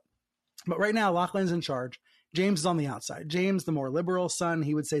sell it. But right now, Lachlan's in charge. James is on the outside. James, the more liberal son,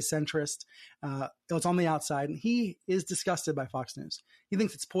 he would say centrist. It's on the outside. And he is disgusted by Fox News. He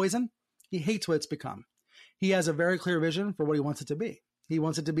thinks it's poison. He hates what it's become. He has a very clear vision for what he wants it to be. He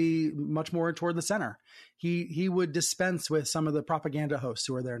wants it to be much more toward the center. He would dispense with some of the propaganda hosts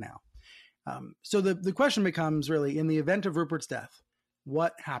who are there now. So the question becomes really, in the event of Rupert's death,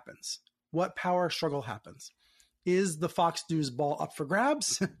 what happens? What power struggle happens? Is the Fox News ball up for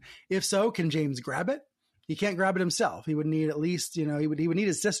grabs? If so, can James grab it? He can't grab it himself. He would need at least, he would need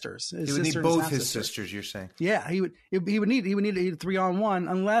his sisters. He would need both his sisters, you're saying? Yeah, he would need a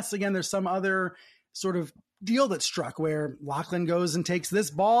 3-on-1, unless again there's some other sort of deal that's struck where Lachlan goes and takes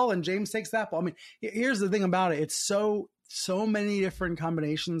this ball and James takes that ball. I mean, here's the thing about it. It's so many different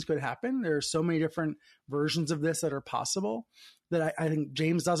combinations could happen. There are so many different versions of this that are possible that I think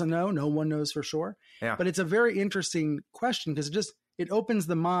James doesn't know. No one knows for sure. Yeah. But it's a very interesting question because it opens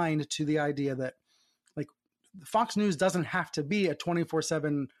the mind to the idea that like Fox News doesn't have to be a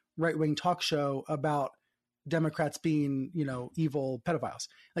 24/7 right-wing talk show about Democrats being, evil pedophiles.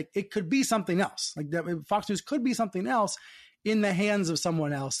 Like it could be something else. Like that, Fox News could be something else in the hands of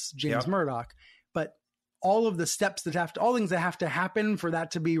someone else, James Murdoch. But all of the steps all things that have to happen for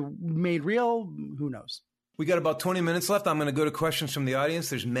that to be made real, who knows? We got about 20 minutes left. I'm going to go to questions from the audience.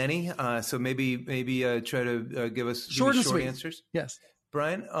 There's many. So maybe try to give us short answers. Yes.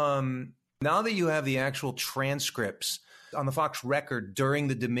 Brian, now that you have the actual transcripts on the Fox record during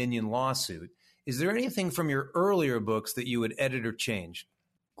the Dominion lawsuit, is there anything from your earlier books that you would edit or change?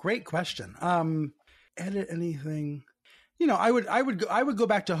 Great question. Edit anything? I would go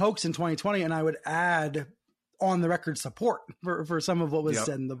back to Hoax in 2020 and I would add on the record support for some of what was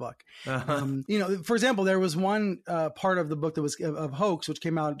said in the book. For example, there was one part of the book that was of Hoax, which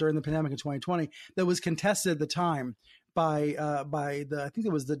came out during the pandemic in 2020, that was contested at the time by I think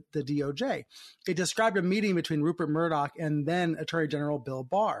it was the DOJ. It described a meeting between Rupert Murdoch and then Attorney General Bill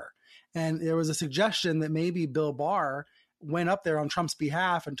Barr. And there was a suggestion that maybe Bill Barr went up there on Trump's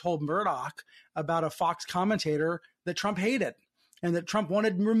behalf and told Murdoch about a Fox commentator that Trump hated and that Trump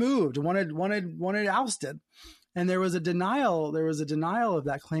wanted removed, wanted ousted. And there was a denial of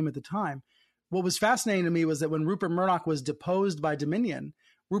that claim at the time. What was fascinating to me was that when Rupert Murdoch was deposed by Dominion,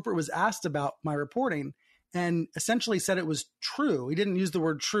 Rupert was asked about my reporting and essentially said it was true. He didn't use the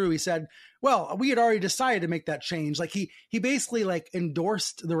word true. He said, well, we had already decided to make that change. Like he basically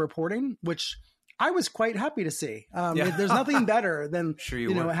endorsed the reporting, which I was quite happy to see. There's nothing better than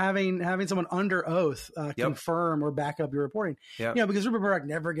having someone under oath confirm or back up your reporting. Because Rupert Murdoch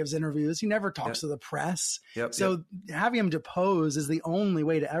never gives interviews. He never talks to the press. So having him depose is the only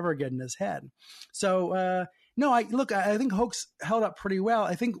way to ever get in his head. So I think Hoax held up pretty well.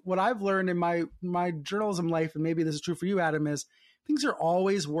 I think what I've learned in my journalism life, and maybe this is true for you, Adam, is things are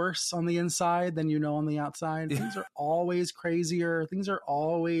always worse on the inside than on the outside. Things are always crazier. Things are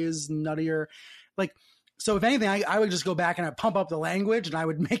always nuttier. So if anything, I would just go back and I'd pump up the language and I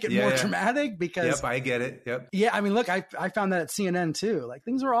would make it more dramatic because. Yep, I get it. Yep. Yeah, I mean, look, I found that at CNN too.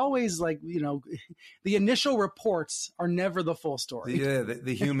 Things are always the initial reports are never the full story. Yeah,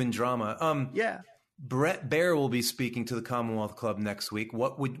 the human drama. Brett Baer will be speaking to the Commonwealth Club next week.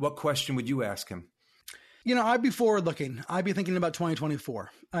 What question would you ask him? I'd be forward looking. I'd be thinking about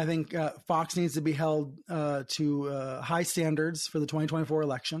 2024. I think Fox needs to be held to high standards for the 2024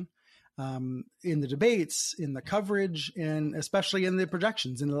 election. in the debates, in the coverage, and especially in the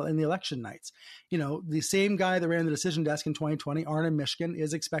projections in the election nights. The same guy that ran the decision desk in 2020, Arne Mishkin,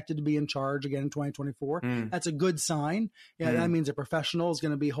 is expected to be in charge again in 2024. That's a good sign. Yeah, that means a professional is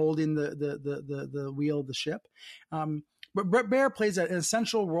going to be holding the wheel of the ship. But Bret Baier plays an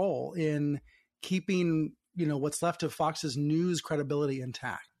essential role in keeping what's left of Fox's news credibility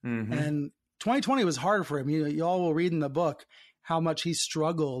intact. And 2020 was hard for him. You all will read in the book how much he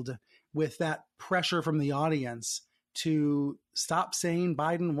struggled with that pressure from the audience to stop saying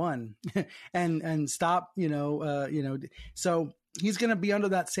Biden won and stop, so he's going to be under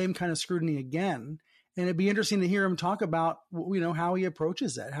that same kind of scrutiny again. And it'd be interesting to hear him talk about, how he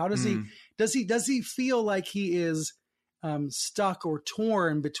approaches it. How does he feel like he is stuck or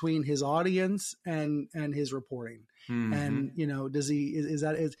torn between his audience and his reporting? And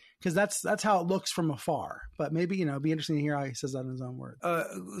because that's how it looks from afar, but maybe it'd be interesting to hear how he says that in his own words.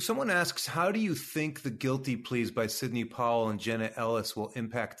 Someone asks, how do you think the guilty pleas by Sidney Powell and Jenna Ellis will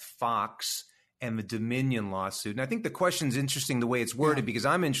impact Fox and the Dominion lawsuit? And I think the question's interesting the way it's worded, because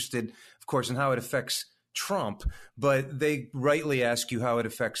I'm interested, of course, in how it affects Trump, but they rightly ask you how it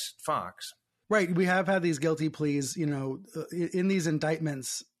affects Fox. Right. We have had these guilty pleas, in these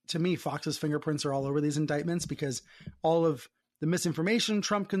indictments. To me, Fox's fingerprints are all over these indictments, because all of the misinformation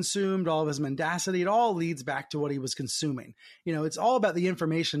Trump consumed, all of his mendacity, it all leads back to what he was consuming. It's all about the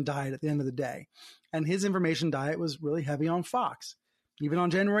information diet at the end of the day. And his information diet was really heavy on Fox. Even on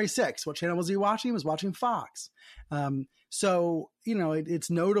January 6th, what channel was he watching? He was watching Fox. It's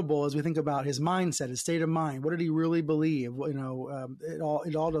notable as we think about his mindset, his state of mind. What did he really believe? It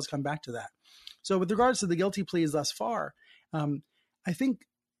all does come back to that. So with regards to the guilty pleas thus far, I think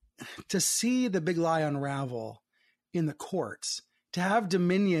to see the big lie unravel in the courts, to have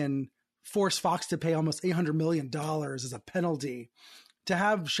Dominion force Fox to pay almost $800 million as a penalty, to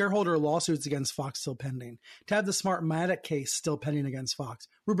have shareholder lawsuits against Fox still pending, to have the Smartmatic case still pending against Fox.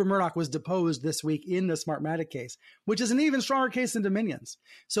 Rupert Murdoch was deposed this week in the Smartmatic case, which is an even stronger case than Dominion's.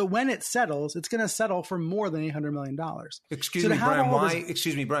 So when it settles, it's going to settle for more than $800 million. Excuse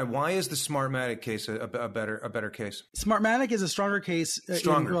me, Brian, why is the Smartmatic case a better case? Smartmatic is a stronger case.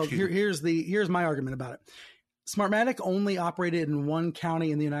 Here's my argument about it. Smartmatic only operated in one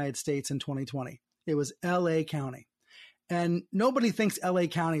county in the United States in 2020. It was LA County. And nobody thinks LA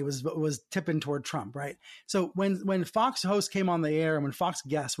County was tipping toward Trump, right? So when Fox hosts came on the air and when Fox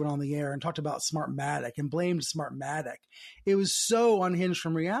guests went on the air and talked about Smartmatic and blamed Smartmatic, it was so unhinged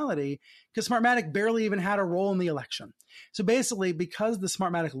from reality because Smartmatic barely even had a role in the election. So basically, because the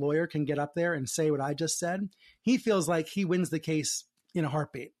Smartmatic lawyer can get up there and say what I just said, he feels like he wins the case in a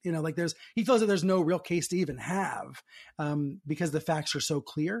heartbeat. He feels that there's no real case to even have because the facts are so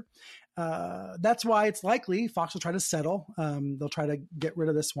clear. That's why it's likely Fox will try to settle. They'll try to get rid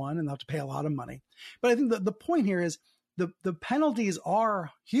of this one and they'll have to pay a lot of money. But I think the point here is the penalties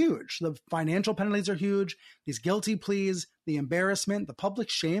are huge. The financial penalties are huge. These guilty pleas, the embarrassment, the public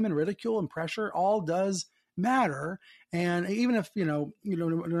shame and ridicule and pressure all does matter. And even if, no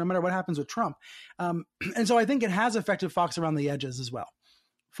matter what happens with Trump. And so I think it has affected Fox around the edges as well.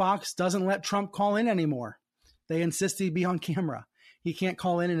 Fox doesn't let Trump call in anymore. They insist he be on camera. He can't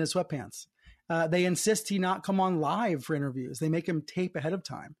call in his sweatpants. They insist he not come on live for interviews. They make him tape ahead of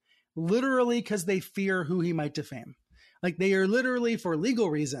time, literally because they fear who he might defame. Like they are literally, for legal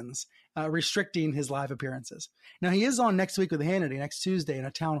reasons, restricting his live appearances. Now, he is on Next Week with Hannity next Tuesday in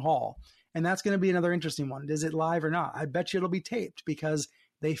a town hall. And that's going to be another interesting one. Is it live or not? I bet you it'll be taped because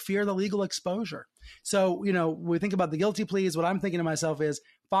they fear the legal exposure. So, when we think about the guilty pleas, what I'm thinking to myself is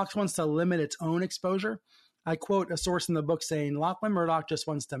Fox wants to limit its own exposure. I quote a source in the book saying Lachlan Murdoch just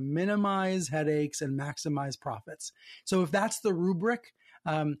wants to minimize headaches and maximize profits. So if that's the rubric,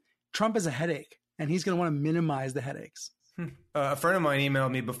 Trump is a headache and he's going to want to minimize the headaches. A friend of mine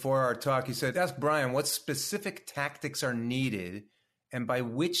emailed me before our talk. He said, ask Brian what specific tactics are needed and by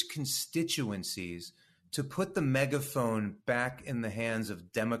which constituencies to put the megaphone back in the hands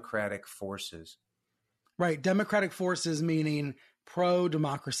of democratic forces. Right. Democratic forces meaning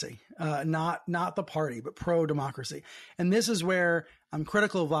pro-democracy, not the party, but pro-democracy. And this is where I'm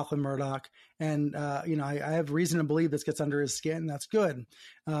critical of Lachlan Murdoch. And, I have reason to believe this gets under his skin. That's good.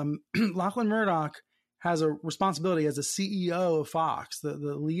 Lachlan Murdoch has a responsibility as a CEO of Fox, the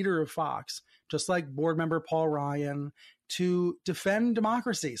leader of Fox, just like board member Paul Ryan, to defend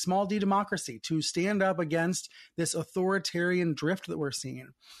democracy, small d democracy, to stand up against this authoritarian drift that we're seeing.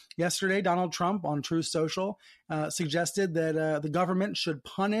 Yesterday, Donald Trump on Truth Social suggested that the government should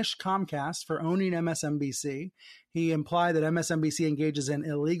punish Comcast for owning MSNBC. He implied that MSNBC engages in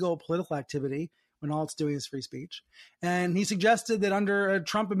illegal political activity, when all it's doing is free speech. And he suggested that under a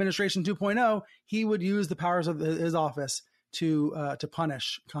Trump administration 2.0, he would use the powers of his office to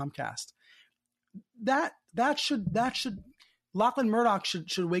punish Comcast. That should Lachlan Murdoch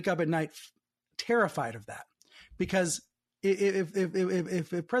should wake up at night terrified of that, because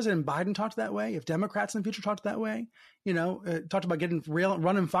if President Biden talked that way, if Democrats in the future talked that way, talked about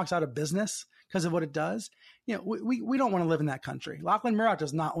running Fox out of business because of what it does, we don't want to live in that country. Lachlan Murdoch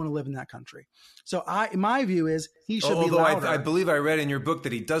does not want to live in that country. So my view is he should be louder. I believe I read in your book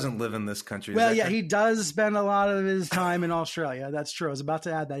that he doesn't live in this country. Well, yeah, he does spend a lot of his time in Australia. That's true. I was about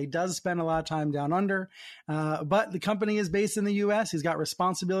to add that. He does spend a lot of time down under, but the company is based in the U.S. He's got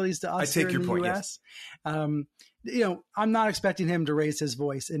responsibilities to us here in the U.S. Yes. I'm not expecting him to raise his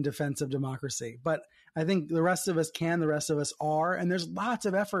voice in defense of democracy, but I think the rest of us can, the rest of us are, and there's lots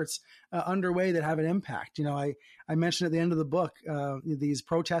of efforts underway that have an impact. I mentioned at the end of the book, these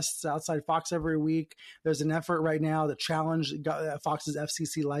protests outside Fox every week. There's an effort right now to challenge Fox's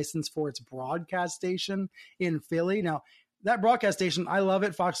FCC license for its broadcast station in Philly. Now, that broadcast station, I love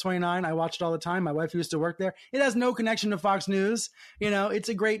it, Fox 29. I watch it all the time. My wife used to work there. It has no connection to Fox News. It's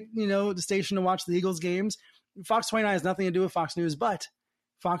a great, station to watch the Eagles games. Fox 29 has nothing to do with Fox News, but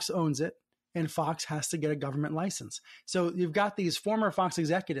Fox owns it, and Fox has to get a government license. So you've got these former Fox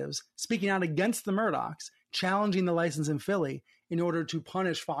executives speaking out against the Murdochs, challenging the license in Philly in order to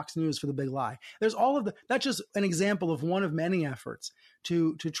punish Fox News for the big lie. There's that's just an example of one of many efforts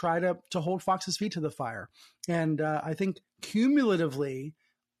to try to hold Fox's feet to the fire. And I think cumulatively,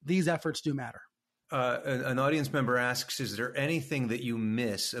 these efforts do matter. An audience member asks, is there anything that you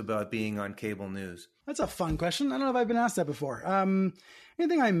miss about being on cable news? That's a fun question. I don't know if I've been asked that before.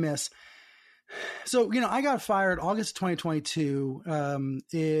 Anything I miss? So, I got fired August 2022.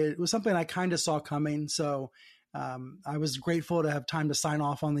 It was something I kind of saw coming. So I was grateful to have time to sign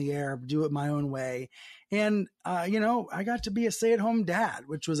off on the air, do it my own way. And, I got to be a stay-at-home dad,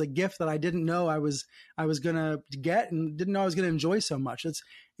 which was a gift that I didn't know I was going to get and didn't know I was going to enjoy so much.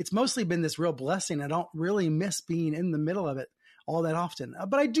 It's mostly been this real blessing. I don't really miss being in the middle of it all that often,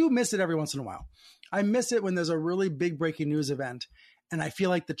 but I do miss it every once in a while. I miss it when there's a really big breaking news event and I feel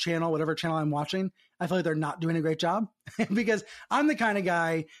like the channel, whatever channel I'm watching, I feel like they're not doing a great job because I'm the kind of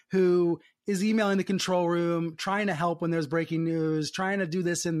guy who is emailing the control room, trying to help when there's breaking news, trying to do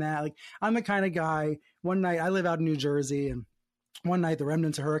this and that. Like, I'm the kind of guy. One night, I live out in New Jersey, and one night the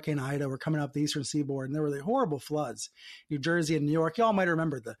remnants of Hurricane Ida were coming up the eastern seaboard, and there were the horrible floods. New Jersey and New York, you all might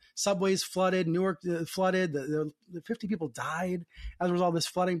remember the subways flooded, Newark flooded, the 50 people died as a result of this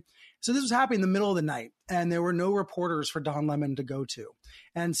flooding. So this was happening in the middle of the night, and there were no reporters for Don Lemon to go to.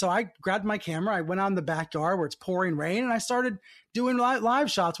 And so I grabbed my camera, I went out in the backyard where it's pouring rain, and I started doing live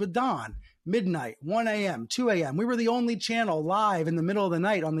shots with Don. Midnight, 1 a.m., 2 a.m. We were the only channel live in the middle of the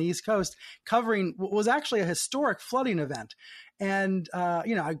night on the East Coast covering what was actually a historic flooding event. And,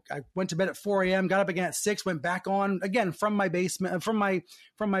 I went to bed at 4 a.m., got up again at 6, went back on again from my basement, from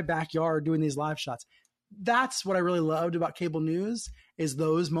my backyard doing these live shots. That's what I really loved about cable news is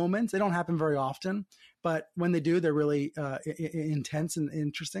those moments. They don't happen very often, but when they do, they're really intense and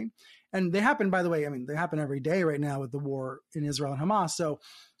interesting. And they happen, by the way, they happen every day right now with the war in Israel and Hamas. So,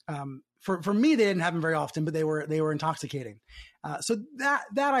 for me, they didn't happen very often, but they were intoxicating. So that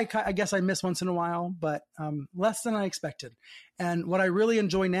I guess I miss once in a while, but less than I expected. And what I really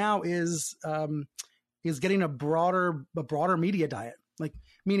enjoy now is getting a broader media diet, like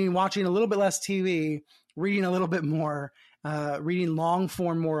meaning watching a little bit less TV, reading a little bit more, reading long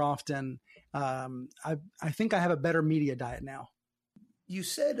form more often. I think I have a better media diet now. You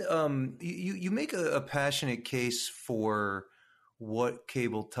said you make a passionate case for what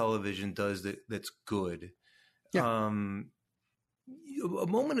cable television does that's good. Yeah. A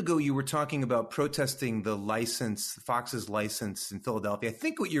moment ago, you were talking about protesting the license, Fox's license in Philadelphia. I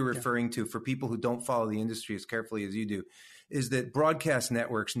think what you're referring to, for people who don't follow the industry as carefully as you do, is that broadcast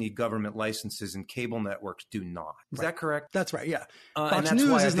networks need government licenses and cable networks do not. Is that correct? That's right. Yeah. Fox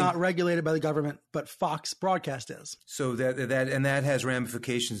News is not regulated by the government, but Fox Broadcast is. So that has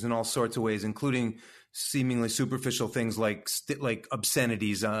ramifications in all sorts of ways, including seemingly superficial things like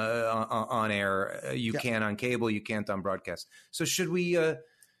obscenities on air. You can on cable, you can't on broadcast. So should we?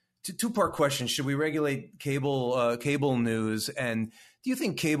 Two-part question: should we regulate cable news? And do you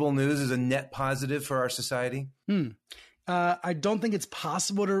think cable news is a net positive for our society? I don't think it's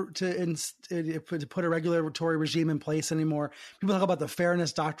possible to put a regulatory regime in place anymore. People talk about the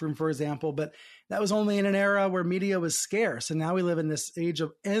fairness doctrine, for example, but that was only in an era where media was scarce. And now we live in this age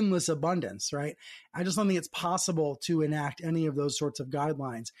of endless abundance, right? I just don't think it's possible to enact any of those sorts of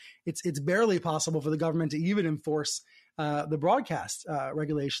guidelines. It's barely possible for the government to even enforce the broadcast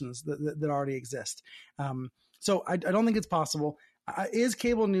regulations that already exist. So I don't think it's possible. Is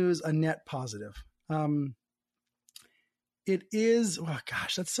cable news a net positive? It is. Oh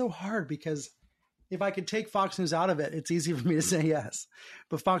gosh, that's so hard, because if I could take Fox News out of it, it's easy for me to say yes.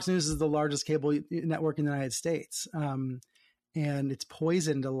 But Fox News is the largest cable network in the United States, and it's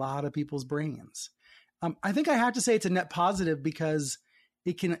poisoned a lot of people's brains. I think I have to say it's a net positive, because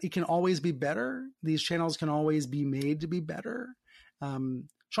it can always be better. These channels can always be made to be better. Sean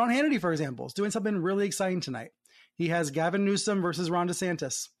Hannity, for example, is doing something really exciting tonight. He has Gavin Newsom versus Ron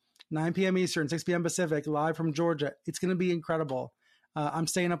DeSantis, 9 p.m. Eastern, 6 p.m. Pacific, live from Georgia. It's going to be incredible. I'm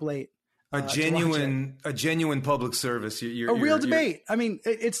staying up late. A genuine public service. A real debate. I mean,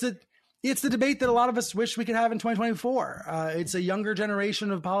 it's the debate that a lot of us wish we could have in 2024. It's a younger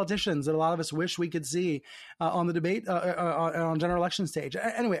generation of politicians that a lot of us wish we could see on the debate on general election stage.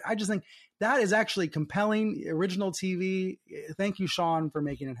 Anyway, I just think that is actually compelling, original TV. Thank you, Sean, for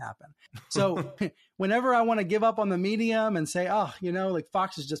making it happen. So whenever I want to give up on the medium and say, like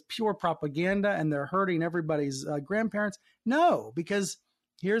Fox is just pure propaganda and they're hurting everybody's grandparents. No, because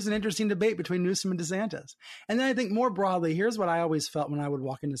here's an interesting debate between Newsom and DeSantis. And then I think more broadly, here's what I always felt when I would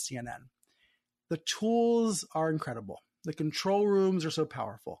walk into CNN. The tools are incredible. The control rooms are so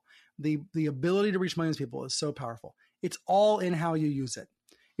powerful. The ability to reach millions of people is so powerful. It's all in how you use it.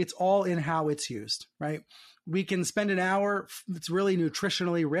 It's all in how it's used, right? We can spend an hour that's really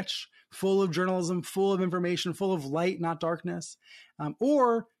nutritionally rich, full of journalism, full of information, full of light, not darkness.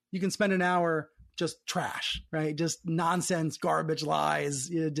 Or you can spend an hour just trash, right? Just nonsense, garbage, lies,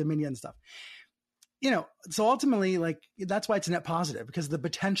 Dominion stuff. So ultimately, like, that's why it's a net positive, because the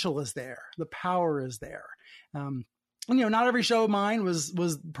potential is there. The power is there. Not every show of mine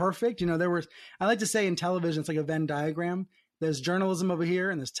was perfect. I like to say in television, it's like a Venn diagram. There's journalism over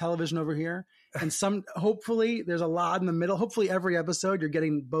here and there's television over here. And hopefully there's a lot in the middle. Hopefully every episode you're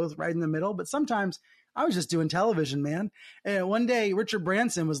getting both right in the middle. But sometimes I was just doing television, man. And one day Richard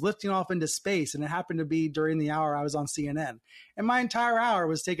Branson was lifting off into space, and it happened to be during the hour I was on CNN. And my entire hour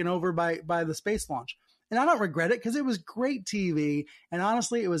was taken over by the space launch. And I don't regret it, because it was great TV. And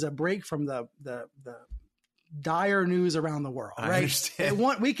honestly, it was a break from the dire news around the world, right? I understand.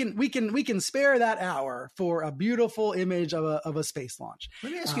 We can spare that hour for a beautiful image of a space launch.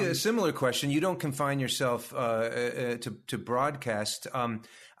 Let me ask you a similar question. You don't confine yourself to broadcast.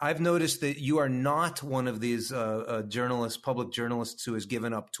 I've noticed that you are not one of these public journalists who has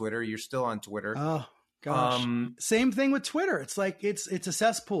given up Twitter. You're still on Twitter. Oh gosh. Same thing with Twitter. It's like it's a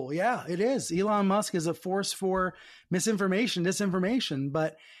cesspool. Yeah, it is. Elon Musk is a force for misinformation, disinformation,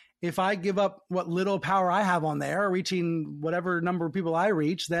 but if I give up what little power I have on there, reaching whatever number of people I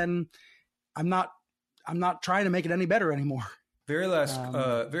reach, then I'm not trying to make it any better anymore. Very last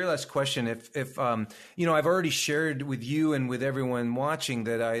question. If I've already shared with you and with everyone watching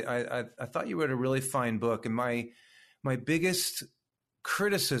that I thought you wrote a really fine book, and my biggest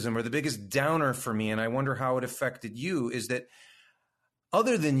criticism, or the biggest downer for me, and I wonder how it affected you, is that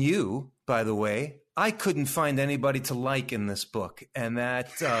other than you, by the way, I couldn't find anybody to like in this book, and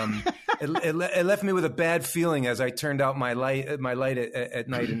that it left me with a bad feeling as I turned out my light at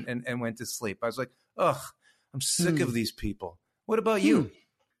night and went to sleep. I was like, ugh, I'm sick of these people. What about you?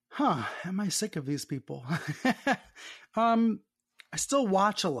 Am I sick of these people? I still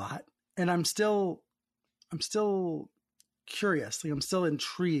watch a lot, and I'm still curious. Like, I'm still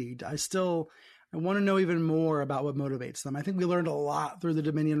intrigued. I want to know even more about what motivates them. I think we learned a lot through the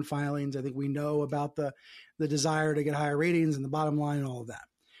Dominion filings. I think we know about the desire to get higher ratings and the bottom line and all of that.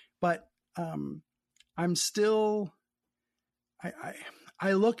 But I'm still,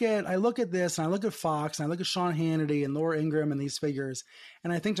 I look at this, and I look at Fox, and I look at Sean Hannity and Laura Ingraham and these figures,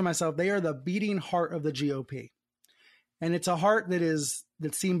 and I think to myself, they are the beating heart of the GOP. And it's a heart that's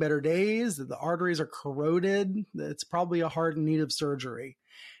seen better days, that the arteries are corroded, that it's probably a heart in need of surgery.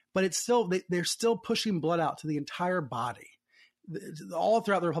 But it's still, they're still pushing blood out to the entire body, all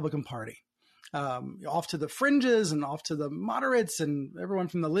throughout the Republican Party, off to the fringes and off to the moderates, and everyone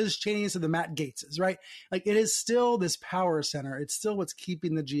from the Liz Cheneys to the Matt Gaetzes, right? Like, it is still this power center. It's still what's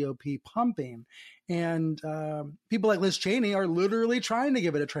keeping the GOP pumping. And people like Liz Cheney are literally trying to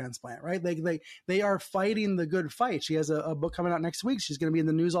give it a transplant, right? They are fighting the good fight. She has a book coming out next week. She's going to be in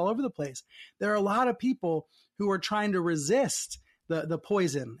the news all over the place. There are a lot of people who are trying to resist the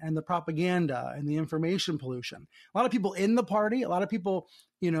poison and the propaganda and the information pollution. A lot of people in the party, a lot of people,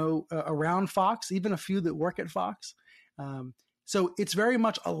 around Fox, even a few that work at Fox. So it's very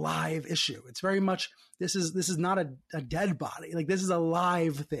much a live issue. It's very much, this is not a dead body. Like, this is a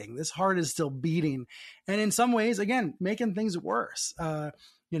live thing. This heart is still beating. And in some ways, again, making things worse. The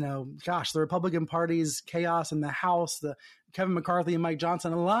Republican Party's chaos in the House, the Kevin McCarthy and Mike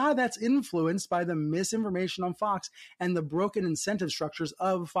Johnson, a lot of that's influenced by the misinformation on Fox and the broken incentive structures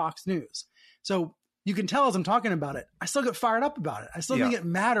of Fox News. So you can tell as I'm talking about it, I still get fired up about it. I still think it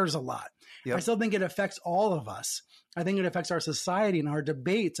matters a lot. Yep. I still think it affects all of us. I think it affects our society and our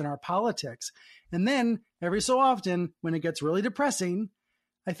debates and our politics. And then every so often, when it gets really depressing,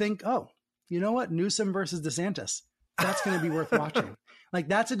 I think, oh, you know what? Newsom versus DeSantis. That's going to be worth watching. Like,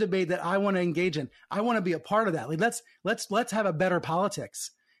 that's a debate that I want to engage in. I want to be a part of that. Like, let's have a better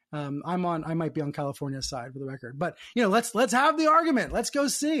politics. I might be on California's side for the record, but let's have the argument. Let's go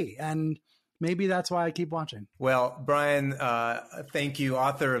see. And maybe that's why I keep watching. Well, Brian, thank you.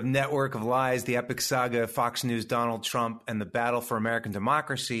 Author of Network of Lies, The Epic Saga, Fox News, Donald Trump, and the Battle for American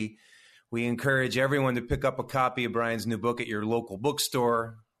Democracy. We encourage everyone to pick up a copy of Brian's new book at your local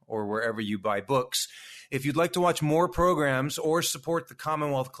bookstore or wherever you buy books. If you'd like to watch more programs or support the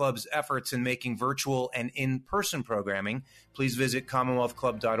Commonwealth Club's efforts in making virtual and in-person programming, please visit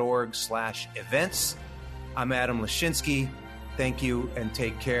commonwealthclub.org/events. I'm Adam Lashinsky. Thank you and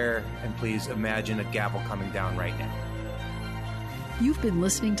take care. And please imagine a gavel coming down right now. You've been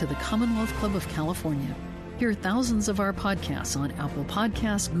listening to the Commonwealth Club of California. Hear thousands of our podcasts on Apple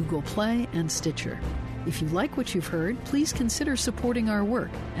Podcasts, Google Play, and Stitcher. If you like what you've heard, please consider supporting our work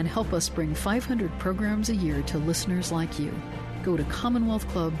and help us bring 500 programs a year to listeners like you. Go to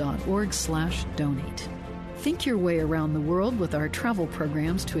commonwealthclub.org/donate. Think your way around the world with our travel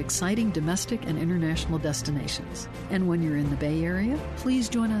programs to exciting domestic and international destinations. And when you're in the Bay Area, please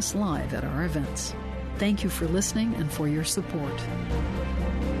join us live at our events. Thank you for listening and for your support.